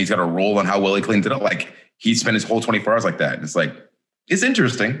 and he's got to roll on how well he cleans it up. Like he spent his whole 24 hours like that. And it's like, it's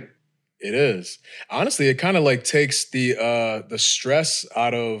interesting. It is. Honestly, it kind of like takes the stress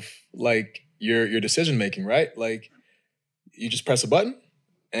out of like your decision making, right? Like you just press a button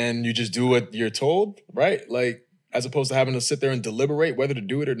and you just do what you're told, right? Like as opposed to having to sit there and deliberate whether to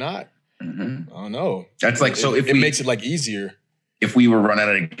do it or not. Mm-hmm. I don't know. That's like, so it makes it like easier. If we were running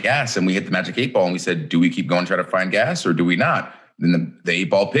out of gas and we hit the Magic 8-Ball and we said, do we keep going, try to find gas, or do we not? Then the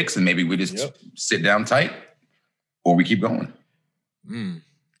 8-Ball picks, and maybe we just sit down tight, or we keep going.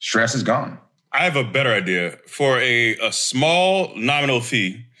 Stress is gone. I have a better idea. For a small nominal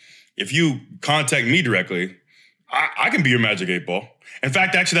fee, if you contact me directly, I can be your Magic 8-Ball. In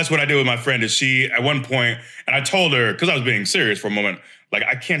fact, actually, that's what I did with my friend. Is she, at one point, and I told her, because I was being serious for a moment, like,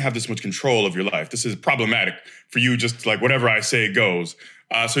 I can't have this much control of your life. This is problematic for you, just like whatever I say goes.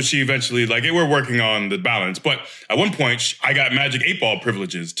 So she eventually, like, we're working on the balance. But at one point, I got Magic 8-Ball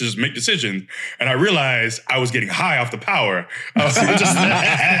privileges to just make decisions. And I realized I was getting high off the power. And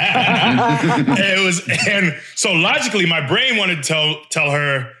so logically, my brain wanted to tell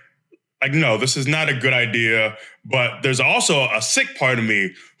her, like, no, this is not a good idea. But there's also a sick part of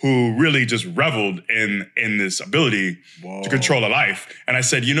me who really just reveled in this ability to control a life. And I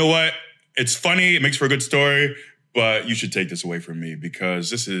said, you know what? it's funny. It makes for a good story, but you should take this away from me because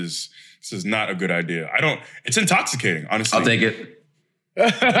this is not a good idea. It's intoxicating, honestly. I'll take it.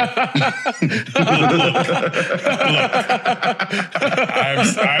 Look,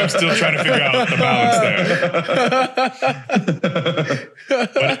 I'm still trying to figure out the balance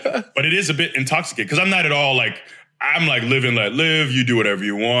there. But it is a bit intoxicating because I'm not at all like, I'm like live and let live. You do whatever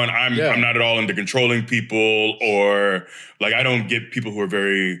you want. I'm not at all into controlling people or like I don't get people who are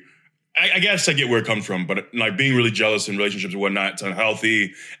very. I guess I get where it comes from, but like being really jealous in relationships and whatnot, it's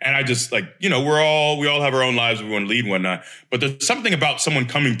unhealthy. And I just like, we all have our own lives we want to lead and whatnot. But there's something about someone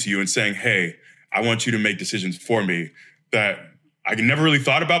coming to you and saying, hey, I want you to make decisions for me that I never really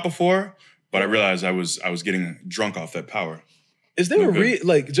thought about before, but I realized I was getting drunk off that power. Is there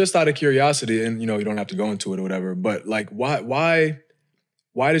like just out of curiosity, and you don't have to go into it or whatever, but like why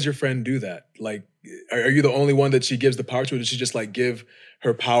does your friend do that? Like, are you the only one that she gives the power to, or does she just like give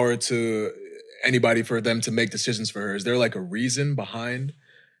her power to anybody for them to make decisions for her? Is there like a reason behind?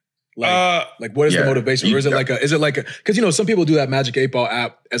 Like what is the motivation? Or is it like because some people do that Magic 8-Ball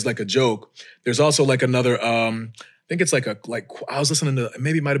app as like a joke. There's also like another, I think it's like I was listening to,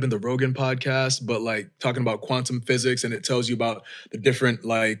 maybe it might've been the Rogan podcast, but like talking about quantum physics, and it tells you about the different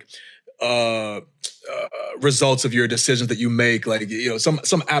like, results of your decisions that you make, like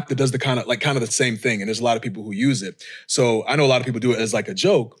some app that does the kind of the same thing, and there's a lot of people who use it. So I know a lot of people do it as like a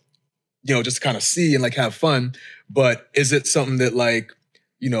joke, just to kind of see and like have fun. But is it something that like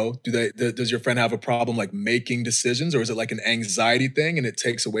does your friend have a problem like making decisions, or is it like an anxiety thing and it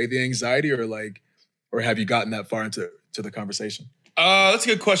takes away the anxiety, or have you gotten that far into the conversation? That's a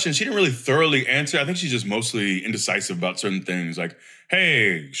good question. She didn't really thoroughly answer. I think she's just mostly indecisive about certain things. Like,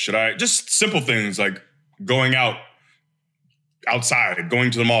 hey, should I? Just simple things like going outside,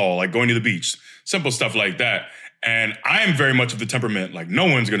 going to the mall, like going to the beach, simple stuff like that. And I am very much of the temperament, like no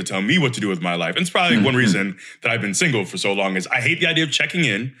one's going to tell me what to do with my life. And it's probably one reason that I've been single for so long is I hate the idea of checking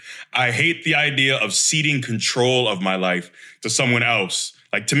in. I hate the idea of ceding control of my life to someone else.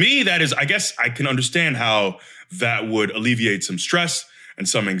 Like to me, that is, I guess I can understand how that would alleviate some stress and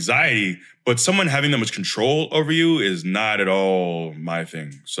some anxiety, but someone having that much control over you is not at all my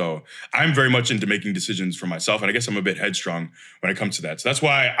thing. So I'm very much into making decisions for myself, and I guess I'm a bit headstrong when it comes to that. So that's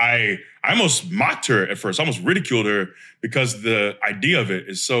why I almost mocked her at first, almost ridiculed her, because the idea of it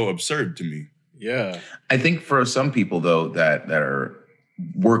is so absurd to me. Yeah. I think for some people, though, that are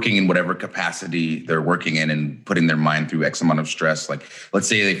working in whatever capacity they're working in and putting their mind through X amount of stress. Like, let's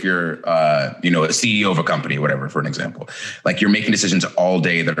say if you're, a CEO of a company, whatever, for an example, like you're making decisions all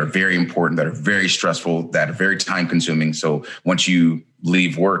day that are very important, that are very stressful, that are very time consuming. So once you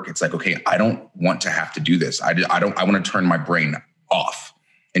leave work, it's like, okay, I don't want to have to do this. I want to turn my brain off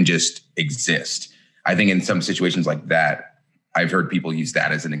and just exist. I think in some situations like that, I've heard people use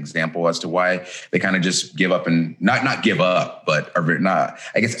that as an example as to why they kind of just give up and not give up, but are not,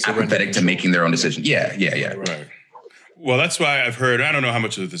 I guess, apathetic to making their own decision. Yeah. Right. Well, that's why I've heard, I don't know how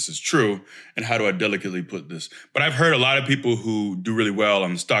much of this is true and how do I delicately put this, but I've heard a lot of people who do really well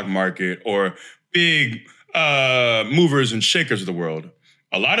on the stock market or big movers and shakers of the world.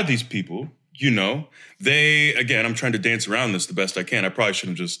 A lot of these people, I'm trying to dance around this the best I can. I probably should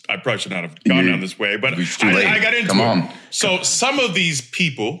not have gone down this way, but I got into it. So some of these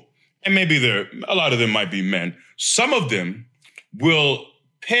people, and maybe a lot of them might be men, some of them will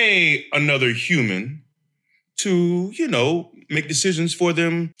pay another human to, make decisions for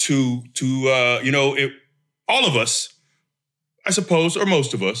them, all of us, I suppose, or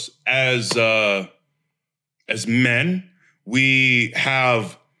most of us, as men, we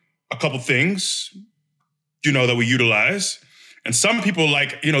have a couple things, that we utilize. And some people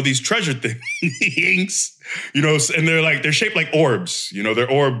like, these treasure things, and they're shaped like orbs, they're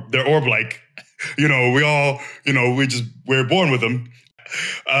orb-like, we're born with them.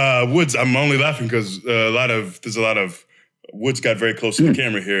 Woods, I'm only laughing because there's a lot of Woods got very close to the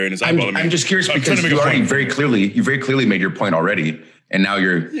camera here and is eyeballing me. I'm just curious because you very clearly made your point already. And now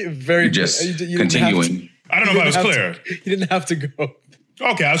you're just continuing. I don't know if I was clear. You didn't have to go.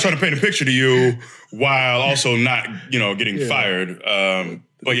 Okay, I was trying to paint a picture to you while also not, getting fired.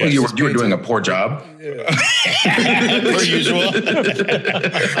 But yes, you were doing a poor job. Per usual.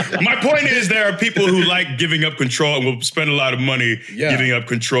 My point is there are people who like giving up control and will spend a lot of money giving up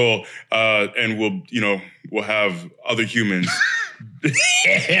control and will have other humans.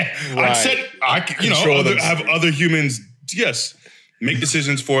 I said, have other humans, make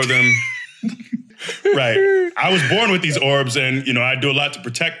decisions for them. Right. I was born with these orbs and, I do a lot to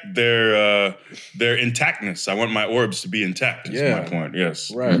protect their intactness. I want my orbs to be intact is my point.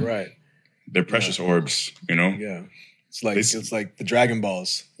 Yes. Right. They're precious orbs, Yeah. It's like the Dragon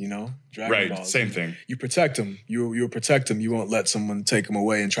Balls, you know? Dragon Balls. Same thing. You protect them. You protect them. You won't let someone take them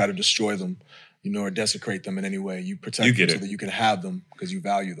away and try to destroy them, you know, or desecrate them in any way. You protect them so that you can have them because you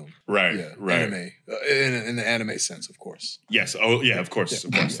value them. Right, yeah, right. Anime, in the anime sense, of course. Yes. Oh, yeah. Of course. Yeah.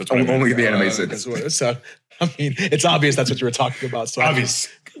 Of course. That's what only the anime sense. So, I mean, it's obvious that's what you were talking about. So obvious.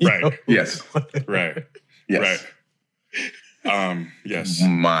 Right. Yes. Right. Yes. Right. Yes.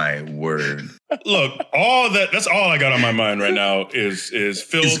 My word. Look, that's all I got on my mind right now is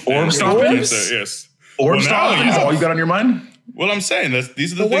filth. Orb stomping? Yes. Orb stomping is all you got on your mind? Well, I'm saying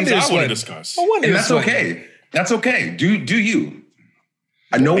these are the things I want to discuss. And that's okay. That's okay. Do you?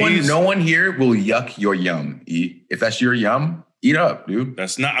 No one here will yuck your yum. E. If that's your yum, eat up, dude.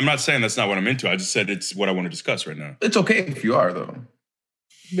 I'm not saying that's not what I'm into. I just said it's what I want to discuss right now. It's okay if you are, though.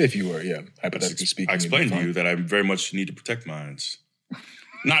 If you were, yeah. Hypothetically speaking. I explained to you that I very much need to protect mines.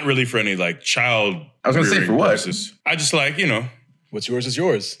 Not really for any like child. I was going to say for what? Purposes. I just like, you know. What's yours is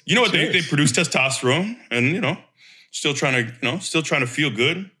yours. You know what? They produce testosterone and, you know, still trying to feel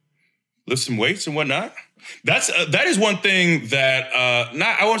good, lift some weights and whatnot. That is one thing that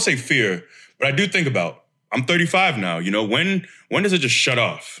I won't say fear, but I do think about. I'm 35 now. You know, when does it just shut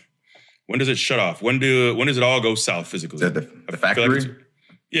off? When does it shut off? When does it all go south physically? The factory?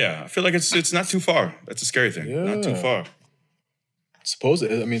 I feel like it's not too far. That's a scary thing. Yeah. Not too far. It's supposed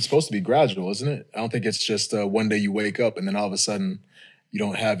to be gradual, isn't it? I don't think it's just one day you wake up and then all of a sudden you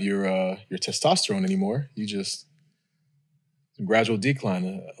don't have your testosterone anymore. You just gradual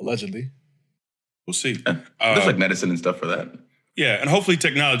decline, allegedly. We'll see. There's like medicine and stuff for that. Yeah, and hopefully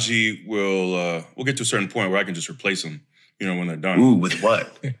technology will get to a certain point where I can just replace them, you know, when they're done. Ooh, with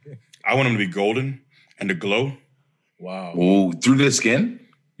what? I want them to be golden and to glow. Wow. Ooh, through the skin?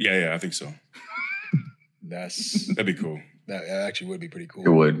 Yeah, I think so. That'd be cool. That actually would be pretty cool. It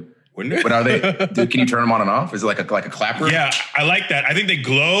would. Wouldn't it? But are they? Can you turn them on and off? Is it like a clapper? Yeah, I like that. I think they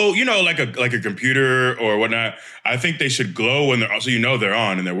glow. You know, like a computer or whatnot. I think they should glow when they're, so you know they're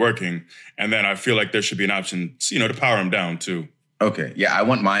on and they're working. And then I feel like there should be an option, you know, to power them down too. Okay. Yeah, I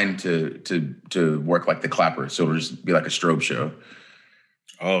want mine to work like the clapper, so it'll just be like a strobe show.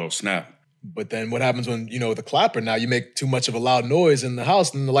 Oh snap! But then what happens when, you know, the clapper, now you make too much of a loud noise in the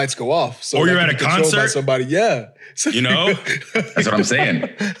house and the lights go off. So or you're at a concert. By somebody, yeah. You know? That's what I'm saying.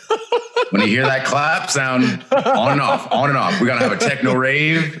 When you hear that clap sound, on and off. We're going to have a techno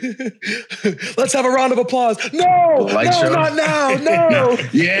rave. Let's have a round of applause. No, show. Not now, no.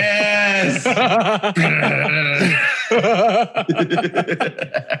 Yes.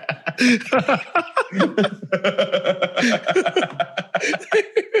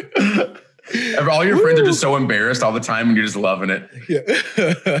 All your friends are just so embarrassed all the time and you're just loving it.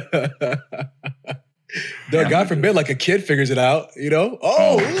 Yeah. God forbid, like a kid figures it out, you know?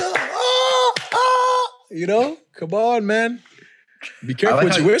 You know? Come on, man. Be careful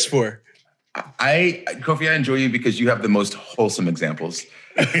what you wish for. Kofi, I enjoy you because you have the most wholesome examples.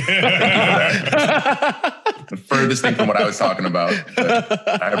 The furthest thing from what I was talking about.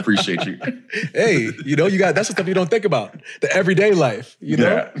 But I appreciate you. Hey, you know, that's the stuff you don't think about. The everyday life, you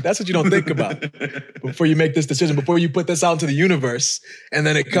know? Yeah. That's what you don't think about before you make this decision, before you put this out into the universe, and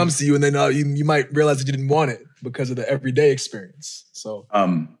then it comes to you, and then you might realize that you didn't want it because of the everyday experience. So,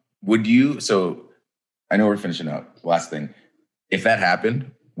 so I know we're finishing up. Last thing. If that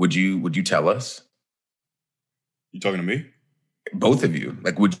happened, would you tell us? You talking to me? Both of you.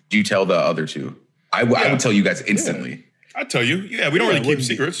 Like, would you tell the other two? I would tell you guys instantly. Yeah. I'd tell you. Yeah, we don't really keep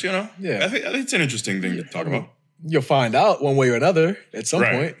secrets, you know? Yeah. I think it's an interesting thing to talk about. You'll find out one way or another at some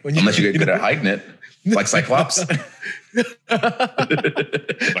point. Unless you get good at hiding it. Like Cyclops. Like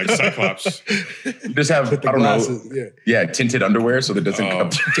Cyclops. You just have, I don't glasses, know. Tinted underwear so that it doesn't come.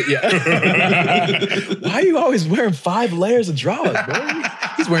 Why are you always wearing 5 layers of drawers, bro?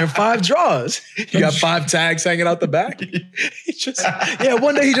 He's wearing 5 drawers. You got 5 tags hanging out the back.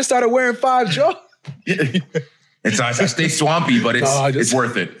 One day he just started wearing 5 drawers. It's nice. I stay swampy, but it's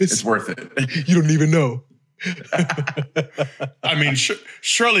worth it. It's worth it. You don't even know. I mean,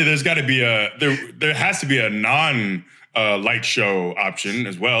 surely there's got to be there has to be a non light show option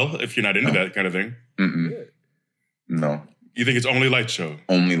as well if you're not into that kind of thing. Mm-mm. No. You think it's only light show?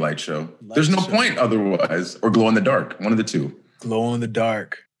 Only light show. There's no point otherwise. Or glow in the dark. One of the two. Glow in the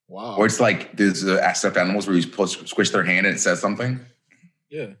dark. Wow. Or it's like there's stuffed animals where you squish their hand and it says something.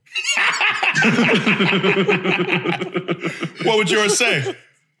 Yeah. What would yours say?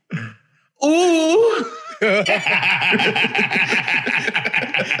 Ooh.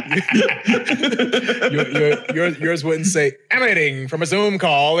 Yours wouldn't say emanating from a Zoom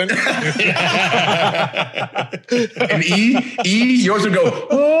call and yours would go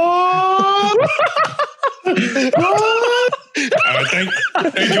oh.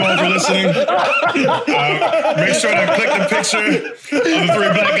 Thank you all for listening. Make sure to click the picture of the 3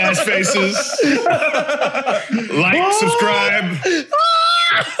 black guys' faces. Like, subscribe,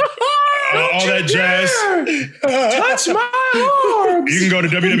 all that jazz. Touch my arms. You can go to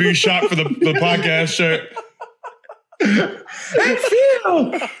WWE Shop for the podcast shirt. And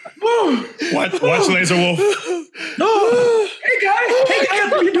feel. Watch Laser Wolf. Hey guys,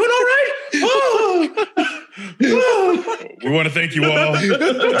 are you doing all right? We want to thank you all.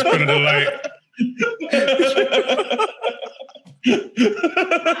 It's been a delight.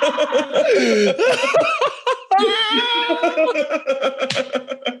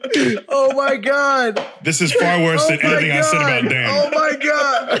 Oh my God. This is far worse than anything I said about Dan. Oh my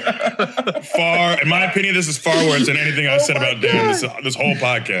God. In my opinion, this is far worse than anything I said about Dan this whole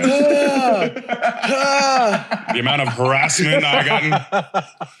podcast. The amount of harassment I've gotten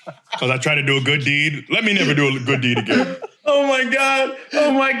because I tried to do a good deed. Let me never do a good deed again. Oh my God.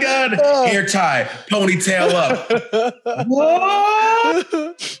 Hair tie, ponytail up.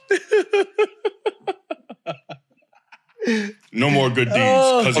 No more good deeds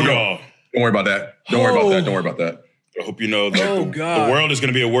because of y'all. Don't worry about that. I hope you know that the world is going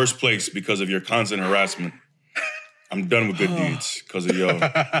to be a worse place because of your constant harassment. I'm done with good deeds because of y'all. And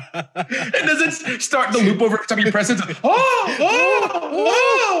does it start the loop over every time you press it?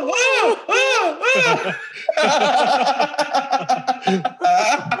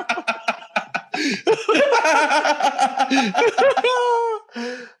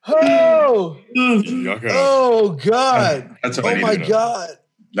 Oh God. That's what I needed. Oh my God.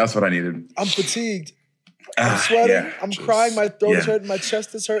 That's what I needed. I'm fatigued. I'm sweating. Yeah, I'm crying. My throat is hurting. My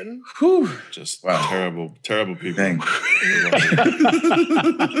chest is hurting. Whew. Just terrible people. Dang.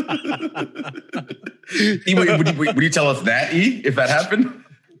 E, would you tell us that, E, if that happened?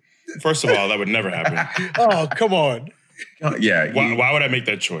 First of all, that would never happen. Oh, come on. Yeah. Why would I make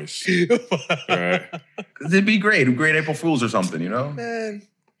that choice? All right. It'd be great. Great April Fools or something, you know? Man.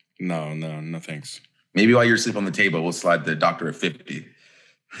 No, thanks. Maybe while you're asleep on the table, we'll slide the doctor at 50.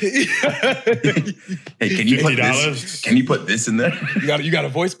 Hey, can you put this? Can you put this in there? You got a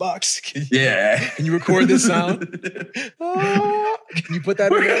voice box? Can you record this sound? Can you put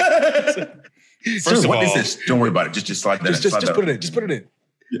that in there? First of all, what is this? Don't worry about it. Just slide that. Just put it in. Just put it in.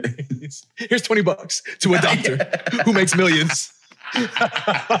 Yeah. Here's $20 to a doctor who makes millions.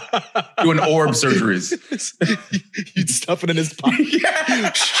 Doing orb surgeries. You'd stuff it in his pocket.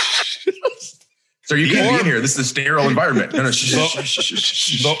 Yeah. So you can't be in here. This is a sterile environment. No,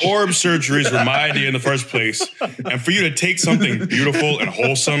 the orb surgeries were my idea in the first place. And for you to take something beautiful and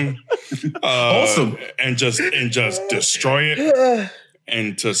wholesome, and just destroy it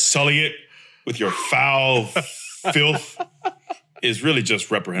and to sully it with your foul filth is really just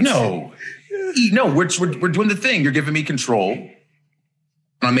reprehensible. No, we're doing the thing. You're giving me control. And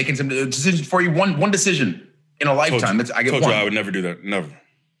I'm making some decisions for you. One decision in a lifetime. I get one. Told you I would never do that. Never.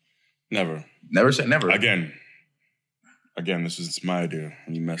 Never say never. Again, this is my idea.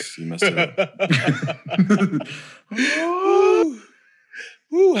 You messed it up.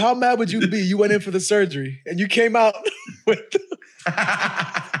 Ooh, how mad would you be? You went in for the surgery and you came out with...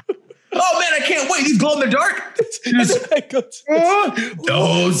 Oh man, I can't wait. These glow in the dark.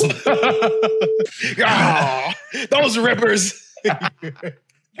 Those rippers.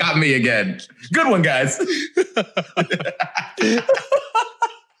 Got me again. Good one, guys.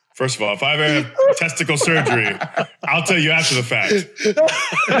 First of all, if I ever have testicle surgery, I'll tell you after the fact.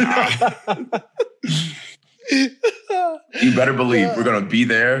 You better believe we're going to be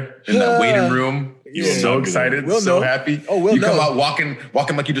there in that waiting room. You're so excited, happy. Oh, we'll you come out walking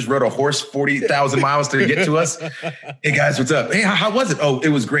like you just rode a horse 40,000 miles to get to us. Hey, guys, what's up? Hey, how was it? Oh, it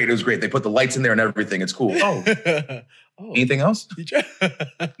was great. They put the lights in there and everything. It's cool. Oh. Anything else?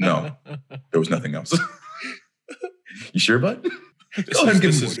 No, there was nothing else. You sure, bud? Go ahead and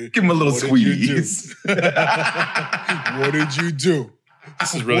give him a little squeeze. What did you do?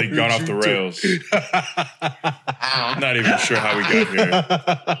 This has really gone off the rails. I'm not even sure how we got here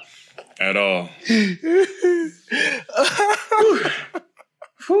at all.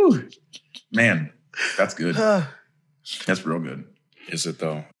 Whew. Man, that's good. That's real good. Is it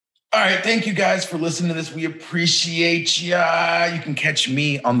though? All right, thank you guys for listening to this. We appreciate ya. You can catch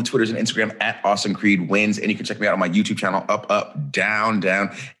me on the Twitters and Instagram at Austin Creed Wins, and you can check me out on my YouTube channel, Up, Up, Down,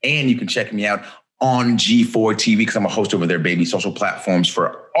 Down, and you can check me out on G4 TV because I'm a host over there, baby. Social platforms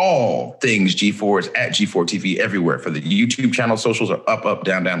for all things G4 is at G4 TV everywhere. For the YouTube channel, socials are Up, Up,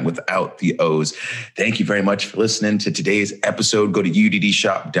 Down, Down without the O's. Thank you very much for listening to today's episode. Go to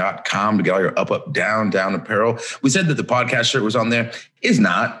uddshop.com to get all your Up, Up, Down, Down apparel. We said that the podcast shirt was on there. It's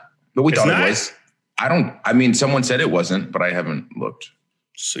not. But we thought it was. Someone said it wasn't, but I haven't looked.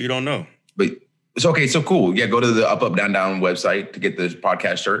 So you don't know. But it's okay. So cool. Yeah, go to the Up, Up, Down, Down website to get the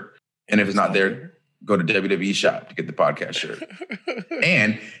podcast shirt. And if it's not there, go to WWE Shop to get the podcast shirt.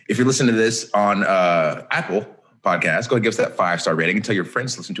 And if you're listening to this on Apple Podcasts, go ahead and give us that 5-star rating and tell your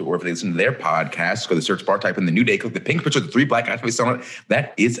friends to listen to it. Or if they listen to their podcast, go to the search bar, type in The New Day, click the pink picture with the 3 black guys faced on it.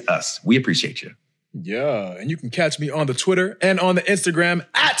 That is us. We appreciate you. Yeah, and you can catch me on the Twitter and on the Instagram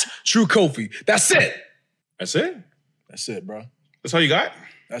at True Kofi. That's it. That's it? That's it, bro. That's all you got?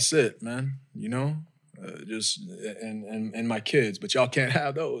 That's it, man. You know, just and my kids, but y'all can't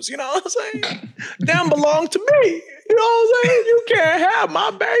have those. You know what I'm saying? Them belong to me. You know what I'm saying? You can't have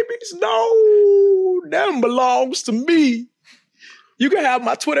my babies. No, them belongs to me. You can have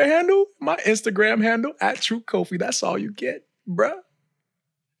my Twitter handle, my Instagram handle at True Kofi. That's all you get, bruh.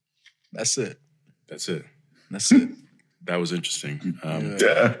 That's it. That's it. That's it. That was interesting.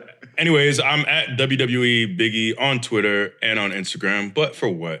 Anyways, I'm at WWE Biggie on Twitter and on Instagram. But for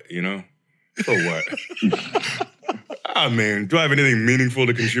what, you know? For what? I mean, do I have anything meaningful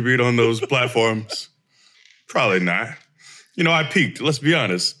to contribute on those platforms? Probably not. You know, I peaked. Let's be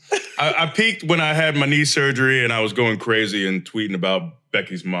honest. I peaked when I had my knee surgery and I was going crazy and tweeting about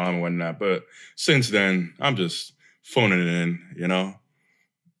Becky's mom and whatnot. But since then, I'm just phoning it in, you know?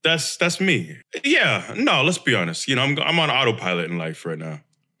 That's me. Yeah, no, let's be honest. You know, I'm on autopilot in life right now.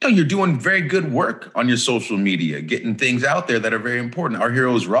 No, you're doing very good work on your social media, getting things out there that are very important. Our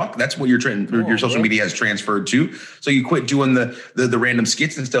Heroes Rock, that's what your social media has transferred to. So you quit doing the random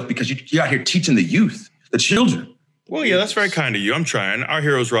skits and stuff because you out here teaching the youth, the children. Well, yeah, that's very kind of you. I'm trying. Our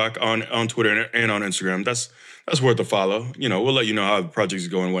Heroes Rock on Twitter and on Instagram. That's worth a follow. You know, we'll let you know how the project's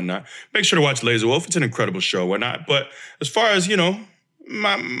going and whatnot. Make sure to watch Laser Wolf. It's an incredible show, whatnot. But as far as, you know,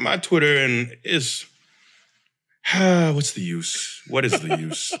 my Twitter and is what's the use? What is the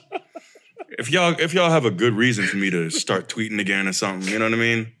use? If y'all have a good reason for me to start tweeting again or something, you know what I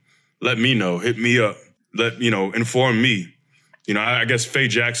mean? Let me know. Hit me up. Inform me. You know, I guess Faye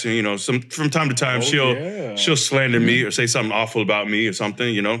Jackson, you know, from time to time she'll slander me or say something awful about me or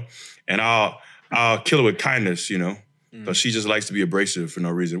something, you know, and I'll kill her with kindness, you know, because she just likes to be abrasive for no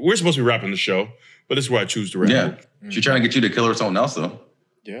reason. We're supposed to be wrapping the show, but this is where I choose to wrap. Yeah, she's trying to get you to kill her with someone else, though.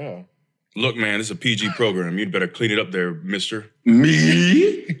 Yeah. Look, man, this is a PG program. You'd better clean it up there, mister.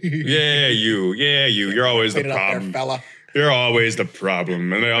 Me? Yeah, you. You're always the problem. There, fella. You're always the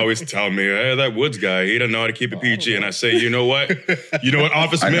problem. And they always tell me, hey, that Woods guy, he doesn't know how to keep it PG. And I say, you know what?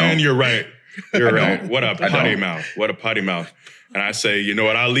 Office man, you're right. You're right. What a potty mouth. What a potty mouth. And I say, you know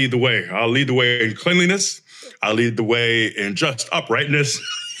what? I'll lead the way. I'll lead the way in cleanliness. I'll lead the way in just uprightness.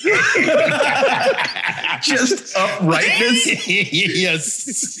 Just uprightness? Yes.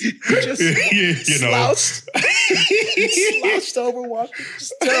 Just slouched. Slouched over walking.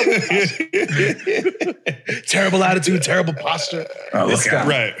 Terrible attitude, terrible posture. Oh, this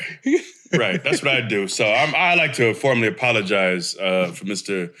guy. Right. That's what I do. So I like to formally apologize for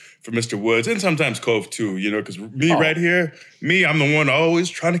Mr. Woods and sometimes Cove too, you know, because right here, I'm the one always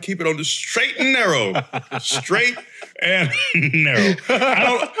trying to keep it on the straight and narrow. Straight and narrow.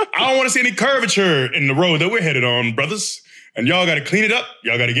 I don't want to see any curvature in the road that we're headed on, brothers. And y'all got to clean it up.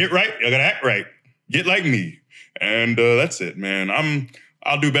 Y'all got to get right. Y'all got to act right. Get like me. And that's it, man.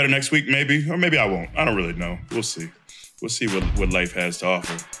 I'll do better next week, maybe, or maybe I won't. I don't really know. We'll see. We'll see what life has to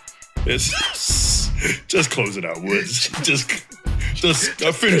offer. Just close it out, Woods. Just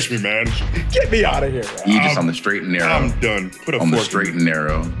finish me, man. Get me out of here. You just on the straight and narrow. I'm done. Put a on the straight and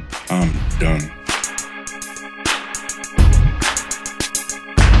narrow. I'm done.